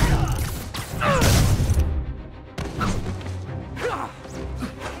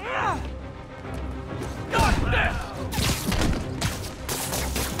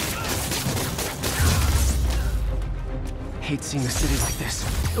 Hate seeing the city like this.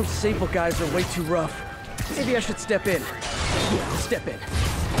 Those Sable guys are way too rough. Maybe I should step in. Yeah, step in.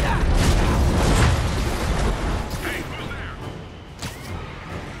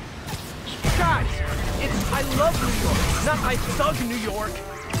 Guys, it's I love New York, not I thug New York.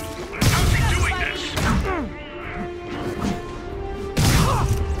 How's he doing this?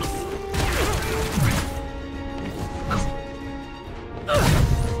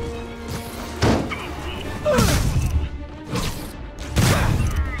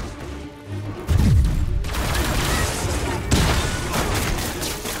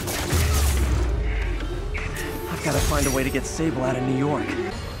 way to get Sable out of New York.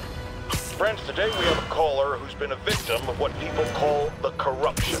 Friends, today we have a caller who's been a victim of what people call the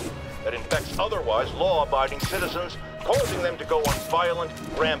corruption that infects otherwise law-abiding citizens, causing them to go on violent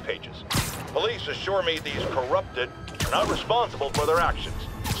rampages. Police assure me these corrupted are not responsible for their actions,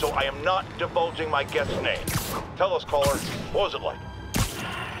 so I am not divulging my guest's name. Tell us, caller, what was it like?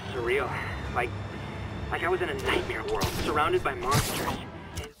 Surreal. Like I was in a nightmare world, surrounded by monsters.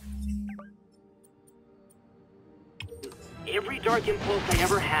 Every dark impulse I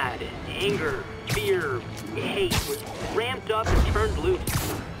ever had, anger, fear, hate, was ramped up and turned loose.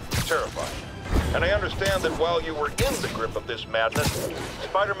 Terrifying. And I understand that while you were in the grip of this madness,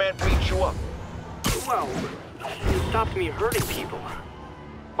 Spider-Man beat you up. Well, he stopped me hurting people.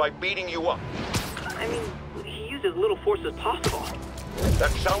 By beating you up? I mean, he used as little force as possible.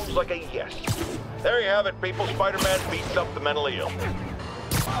 That sounds like a yes. There you have it, people. Spider-Man beats up the mentally ill.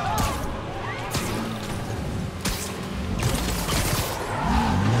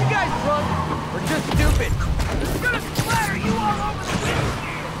 You guys drunk or just stupid? It's gonna splatter you all over the windshield!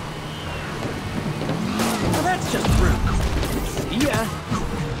 Well, that's just rude. See ya.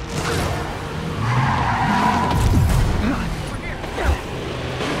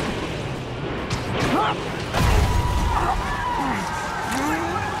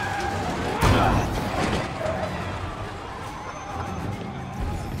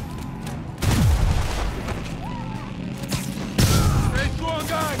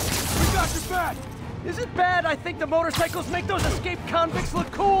 Is it bad I think the motorcycles make those escaped convicts look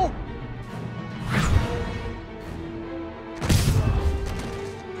cool?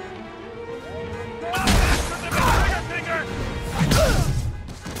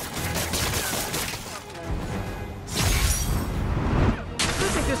 I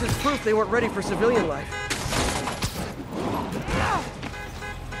think this is proof they weren't ready for civilian life.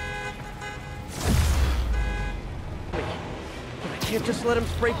 But I can't just let him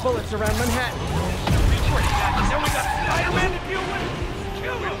spray bullets around Manhattan. Then we got Spider-Man to deal with.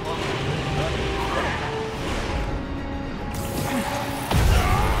 Kill him.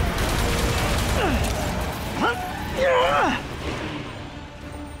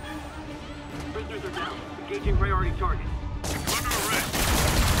 Prisoners are down. Engaging priority target. Under arrest.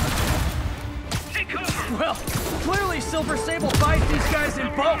 Take cover. Well, clearly Silver Sable buys these guys in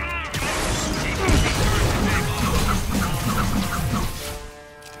bulk.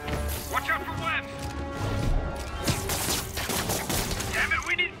 Watch out for webs. Damn it,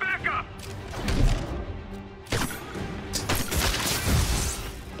 we need backup!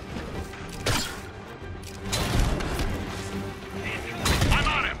 I'm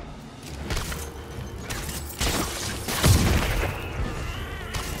on him!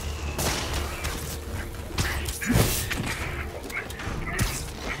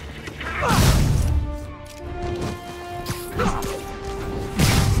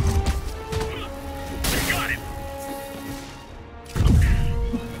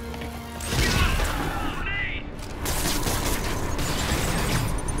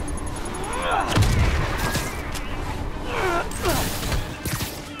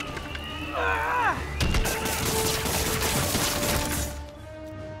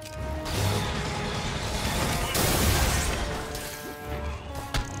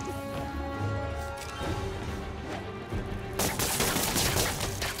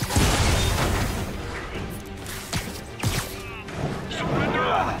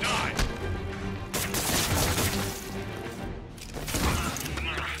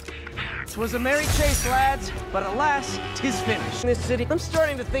 This was a merry chase, lads, but alas, 'tis finished. In this city, I'm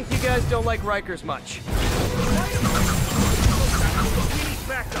starting to think you guys don't like Rikers much.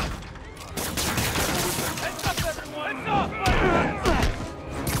 Back up! Heads up, everyone! Heads up!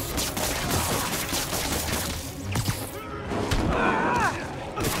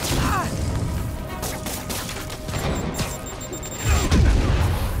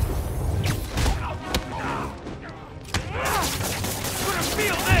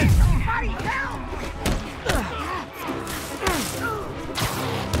 Feel this! Buddy, help!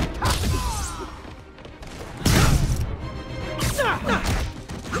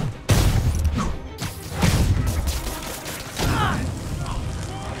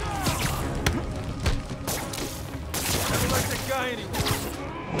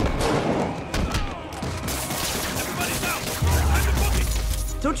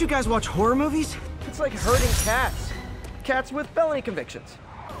 Don't you guys watch horror movies? It's like herding cats. Cats with felony convictions.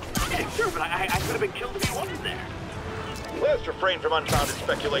 Yeah, sure, but I could have been killed if he wasn't there. Let's refrain from unfounded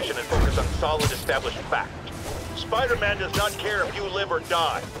speculation and focus on solid established fact. Spider-Man does not care if you live or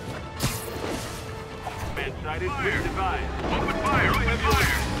die. Man sighted, please advise. Open fire! Open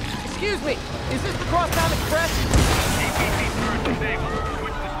fire! Excuse me, is this the Crosstown Express? turret disabled.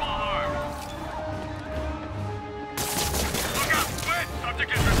 Switch to small arms. Look out! Switch!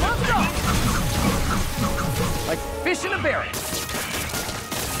 Subject is Let's go! Like fish in a barrel.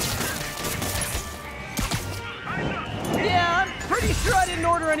 Yeah, I'm pretty sure I didn't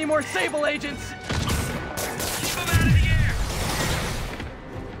order any more Sable agents. Keep them out of the air!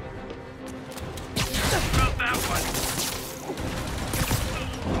 About that one.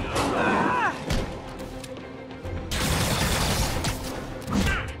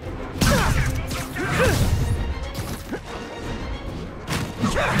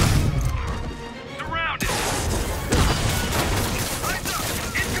 Surrounded! Eyes up!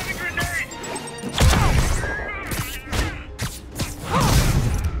 Incoming grenade!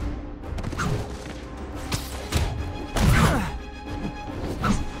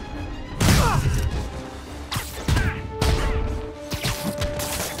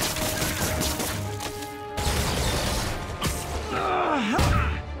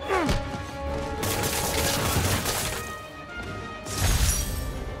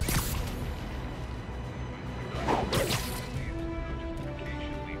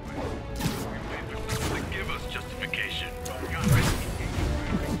 Give us justification.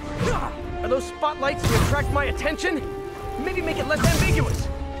 Are those spotlights to attract my attention? Maybe make it less ambiguous.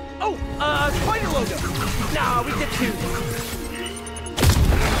 Oh, spider logo. Nah, we get two.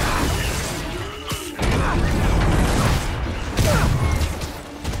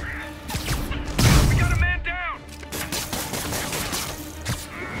 We got a man down!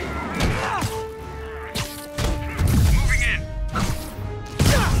 Moving in.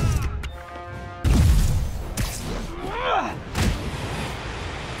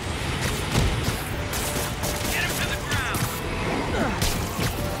 Get him to the ground.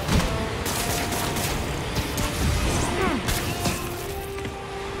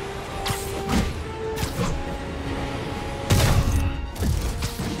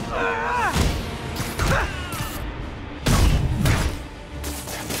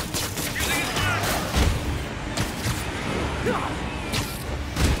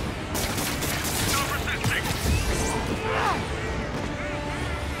 Still persisting.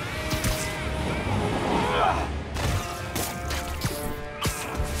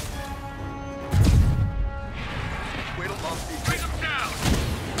 Wait till Lofty. Bring him down.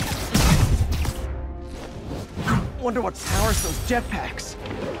 Wonder what powers those jetpacks.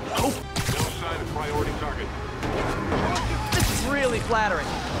 Oh, No sign of priority target. this is really flattering.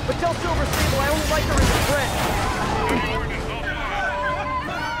 But tell Silver Sable I only like her as a friend.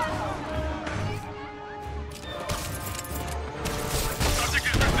 Subject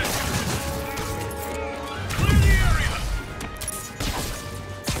is resistant. Clear the area.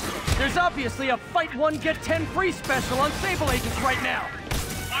 There's obviously a fight one, get 10 free special on Sable agents right now.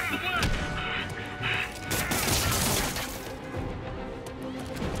 Watch the left.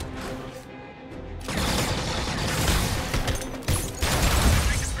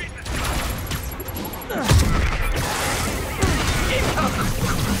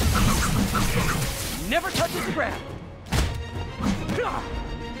 Never touches the ground.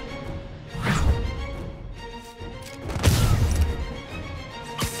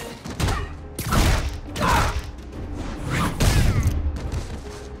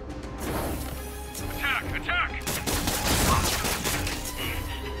 Attack! Attack!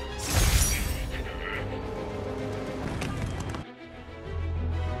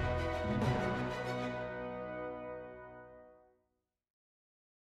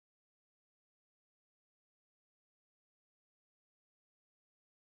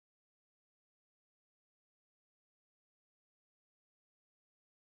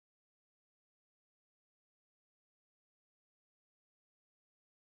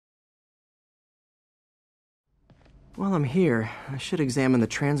 While I'm here, I should examine the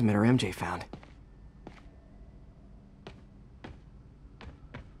transmitter MJ found.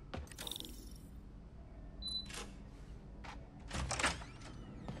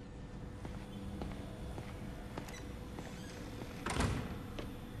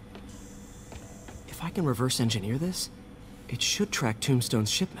 If I can reverse engineer this, it should track Tombstone's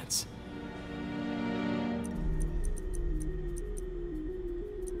shipments.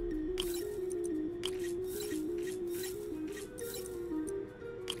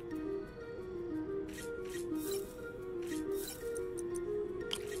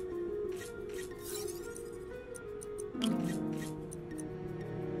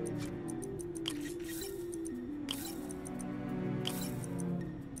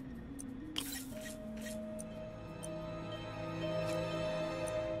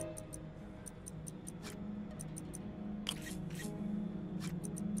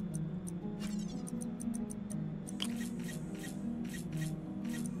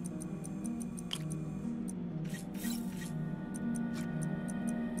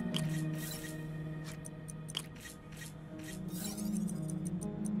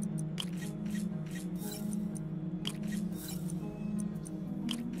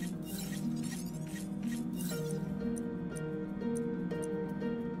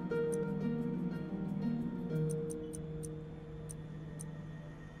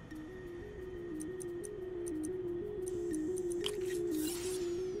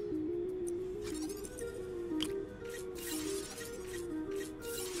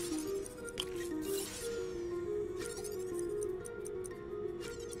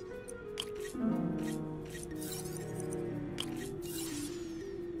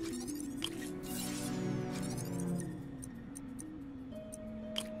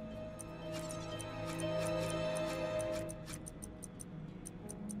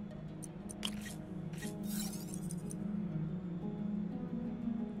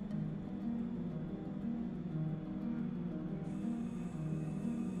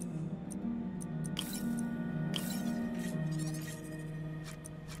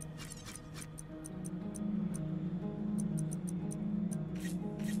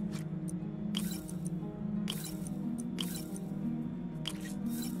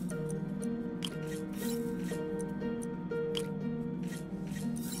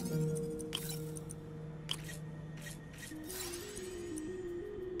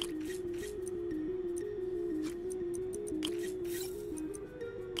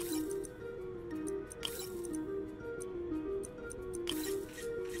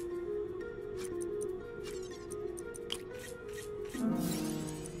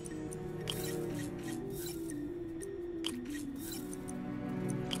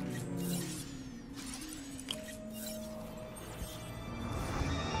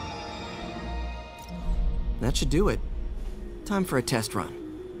 That should do it. Time for a test run.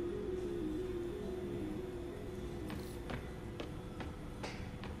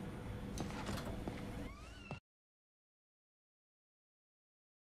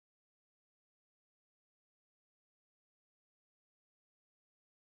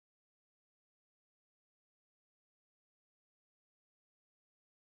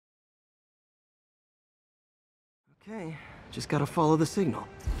 Okay, just gotta follow the signal.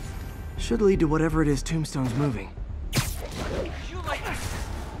 Should lead to whatever it is Tombstone's moving.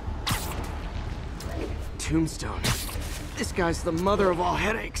 Tombstone. This guy's the mother of all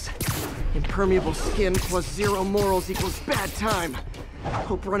headaches. Impermeable skin plus zero morals equals bad time.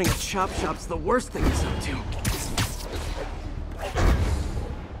 Hope running a chop shop's the worst thing he's up to.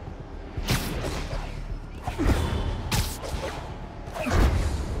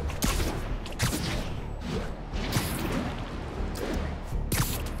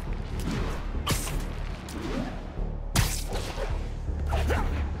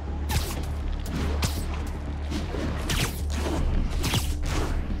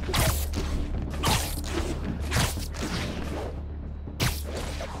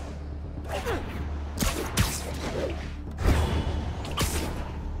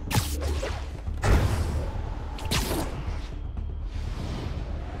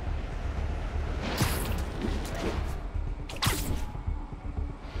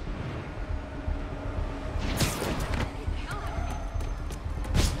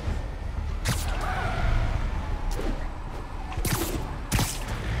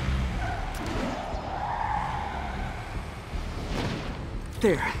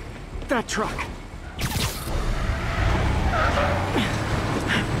 There. That truck.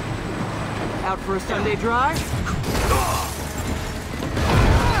 Out for a Sunday drive?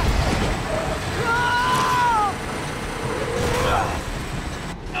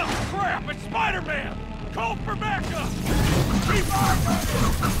 Oh, crap! It's Spider-Man! Call for backup!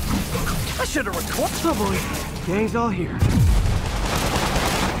 I should have recorded. Oh boy. Gang's all here.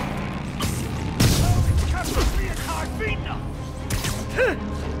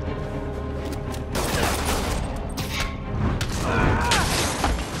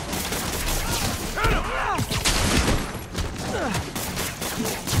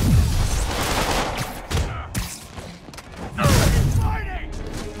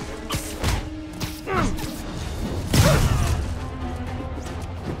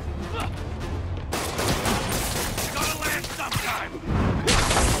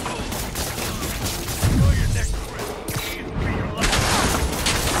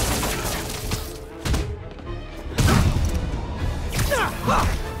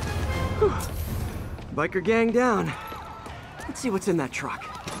 Biker gang down. Let's see what's in that truck.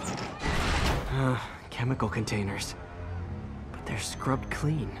 Chemical containers. But they're scrubbed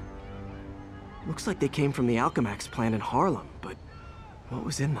clean. Looks like they came from the Alchemax plant in Harlem, but what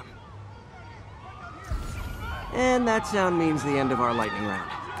was in them? And that sound means the end of our lightning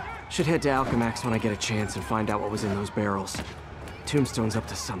round. Should head to Alchemax when I get a chance and find out what was in those barrels. Tombstone's up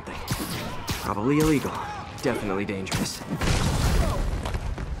to something. Probably illegal. Definitely dangerous.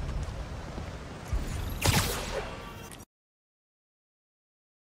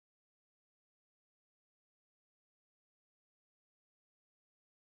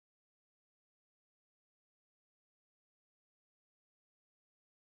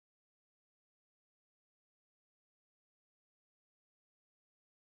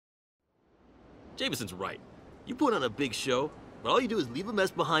 Jameson's right. You put on a big show, but all you do is leave a mess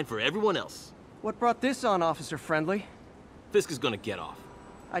behind for everyone else. What brought this on, Officer Friendly? Fisk is gonna get off.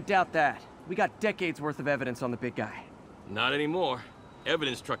 I doubt that. We got decades worth of evidence on the big guy. Not anymore.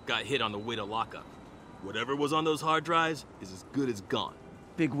 Evidence truck got hit on the way to lockup. Whatever was on those hard drives is as good as gone.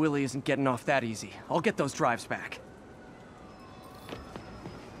 Big Willie isn't getting off that easy. I'll get those drives back.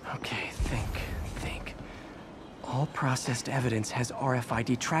 Okay, think. All processed evidence has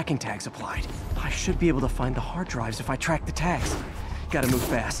RFID tracking tags applied. I should be able to find the hard drives if I track the tags. Gotta move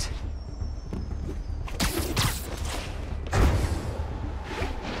fast.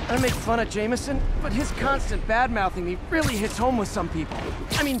 I make fun of Jameson, but his constant bad-mouthing me really hits home with some people.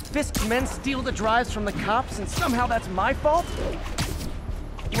 I mean, Fisk's men steal the drives from the cops, and somehow that's my fault?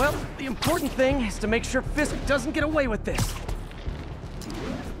 Well, the important thing is to make sure Fisk doesn't get away with this.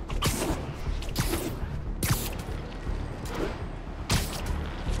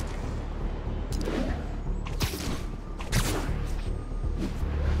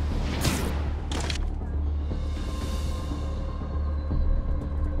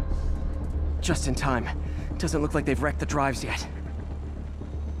 Just in time. Doesn't look like they've wrecked the drives yet.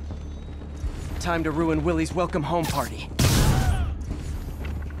 Time to ruin Willie's welcome home party.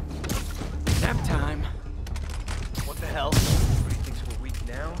 Nap time.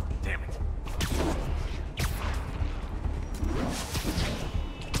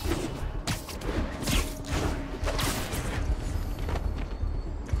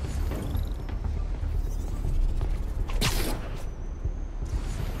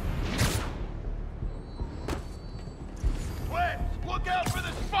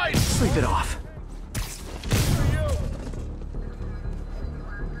 sleep it off.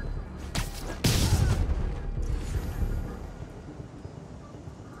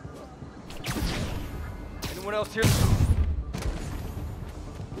 Anyone else here?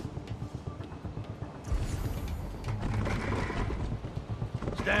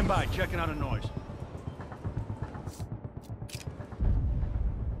 Stand by, checking out a noise.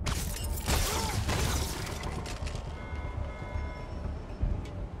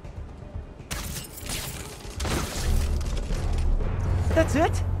 That's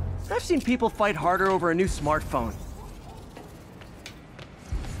it? I've seen people fight harder over a new smartphone.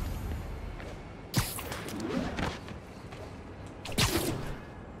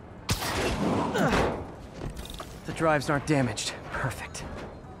 The drives aren't damaged. Perfect.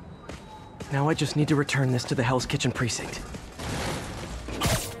 Now I just need to return this to the Hell's Kitchen precinct.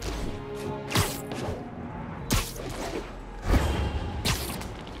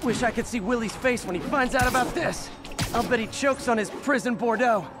 Wish I could see Willie's face when he finds out about this. I'll bet he chokes on his prison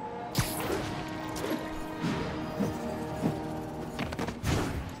Bordeaux.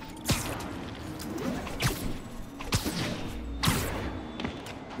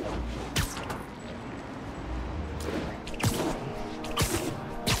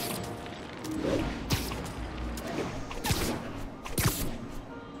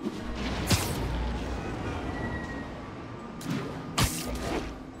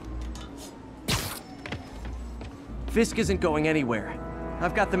 Fisk isn't going anywhere.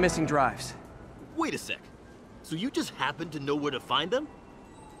 I've got the missing drives. Wait a sec. So you just happen to know where to find them?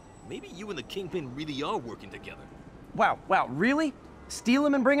 Maybe you and the Kingpin really are working together. Wow, really? Steal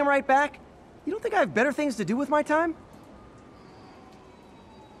him and bring him right back? You don't think I have better things to do with my time?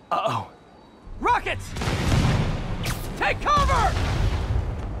 Uh-oh. Rockets! Take cover!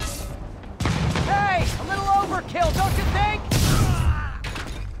 Hey, a little overkill, don't you think?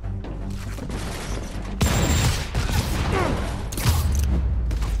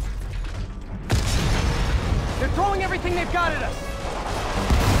 They're throwing everything they've got at us!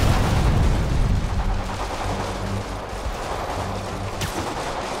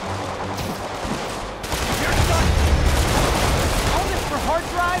 You're stuck! All this for hard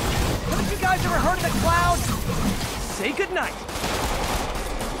drive? Haven't you guys ever heard of the cloud? Say goodnight!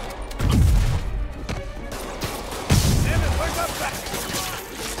 Damn it, where's up back?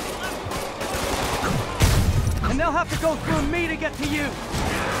 And they'll have to go through me to get to you!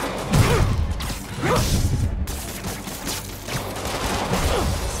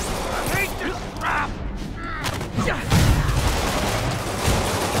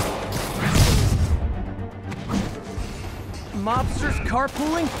 Mobsters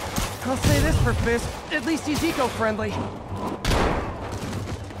carpooling? I'll say this for Fisk, at least he's eco-friendly.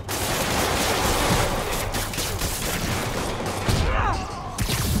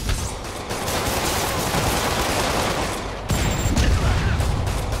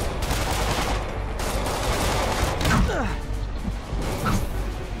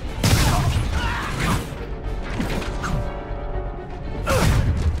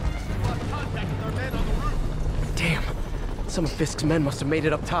 Some of Fisk's men must have made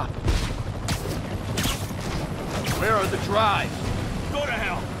it up top. Where are the drives? Go to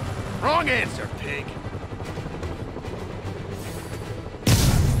hell! Wrong answer, pig.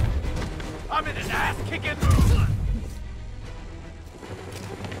 I'm in an ass-kicking mood.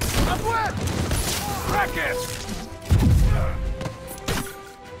 I'm wet! Crack it!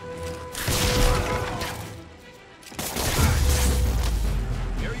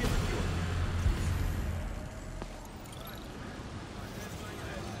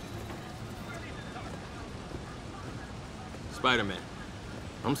 Spider-Man,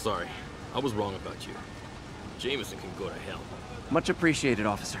 I'm sorry. I was wrong about you. Jameson can go to hell. Much appreciated,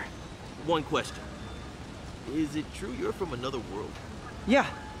 officer. One question. Is it true you're from another world? Yeah,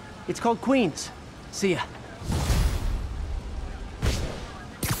 it's called Queens. See ya.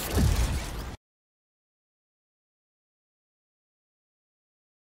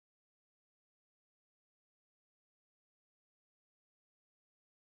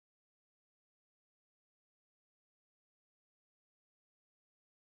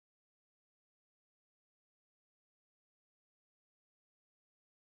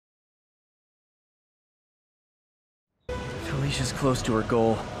 Felicia's close to her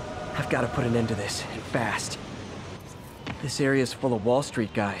goal. I've got to put an end to this, and fast. This area's full of Wall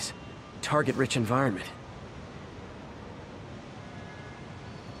Street guys. Target-rich environment.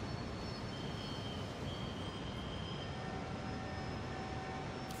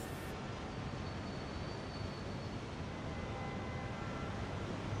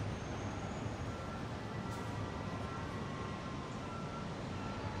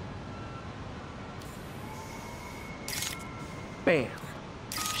 Bam.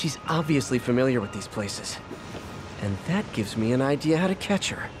 She's obviously familiar with these places. And that gives me an idea how to catch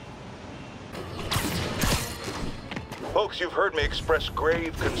her. Folks, you've heard me express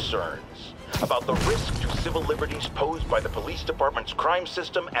grave concerns about the risk to civil liberties posed by the police department's crime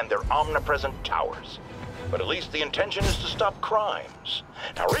system and their omnipresent towers. But at least the intention is to stop crimes.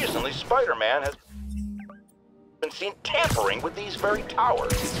 Now, recently, Spider-Man has been seen tampering with these very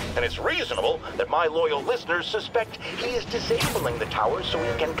towers. And it's reasonable that my loyal listeners suspect he is disabling the towers so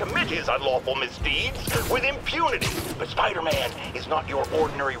he can commit his unlawful misdeeds with impunity. But Spider-Man is not your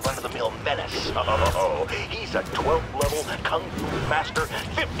ordinary run-of-the-mill menace. Oh, he's a 12th-level Kung Fu Master,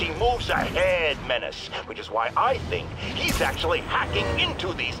 50 moves ahead menace, which is why I think he's actually hacking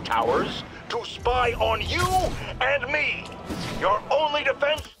into these towers to spy on you and me. Your only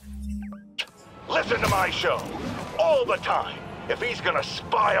defense? Listen to my show. All the time. If he's gonna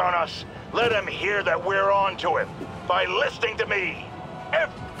spy on us, let him hear that we're on to him by listening to me.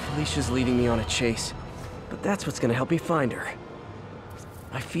 Felicia's leading me on a chase, but that's what's gonna help me find her.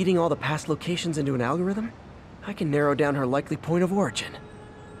 By feeding all the past locations into an algorithm, I can narrow down her likely point of origin.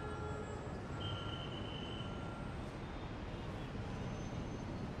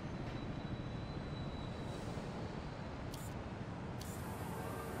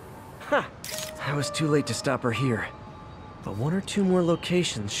 Huh. I was too late to stop her here. But one or two more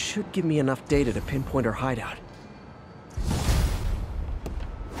locations should give me enough data to pinpoint her hideout.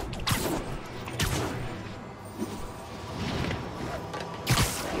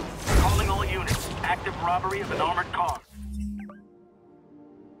 Calling all units. Active robbery of an armored car.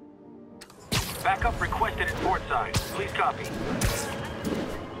 Backup requested at Portside. Please copy.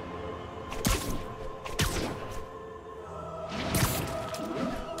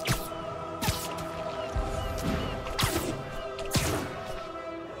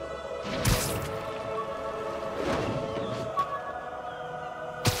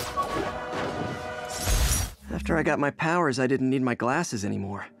 After I got my powers, I didn't need my glasses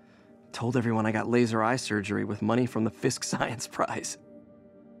anymore. Told everyone I got laser eye surgery with money from the Fisk Science Prize.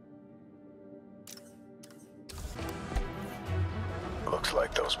 Looks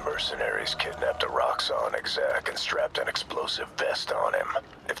like those mercenaries kidnapped a Roxxon exec and strapped an explosive vest on him.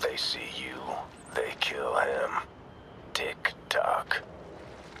 If they see you, they kill him. Tick-tock.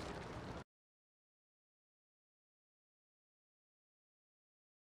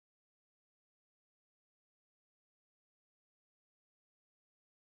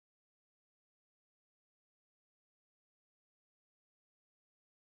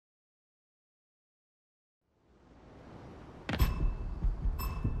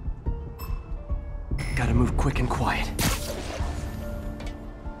 Gotta move quick and quiet.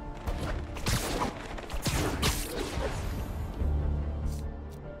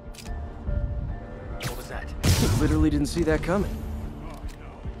 What was that? Literally didn't see that coming.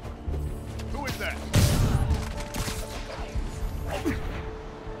 Who is that?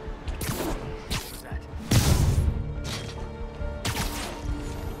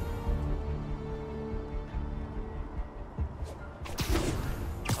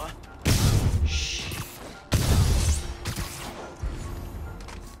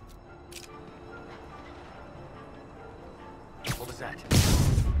 What was that?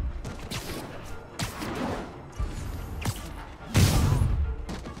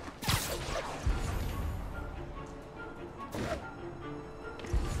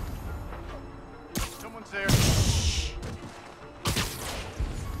 Someone's there.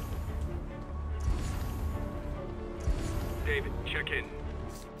 David, check in.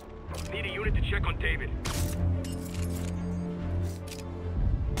 Need a unit to check on David.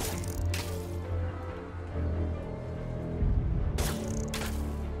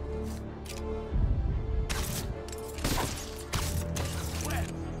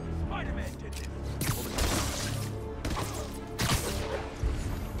 Spider-Man did this.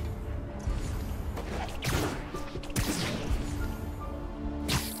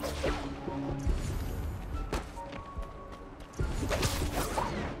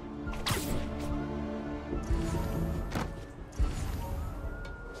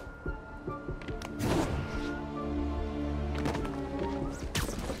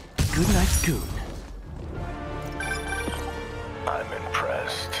 Good night, Goon. I'm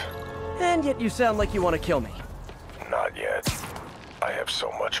impressed. And yet you sound like you want to kill me. Not yet. I have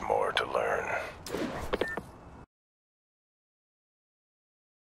so much more to learn.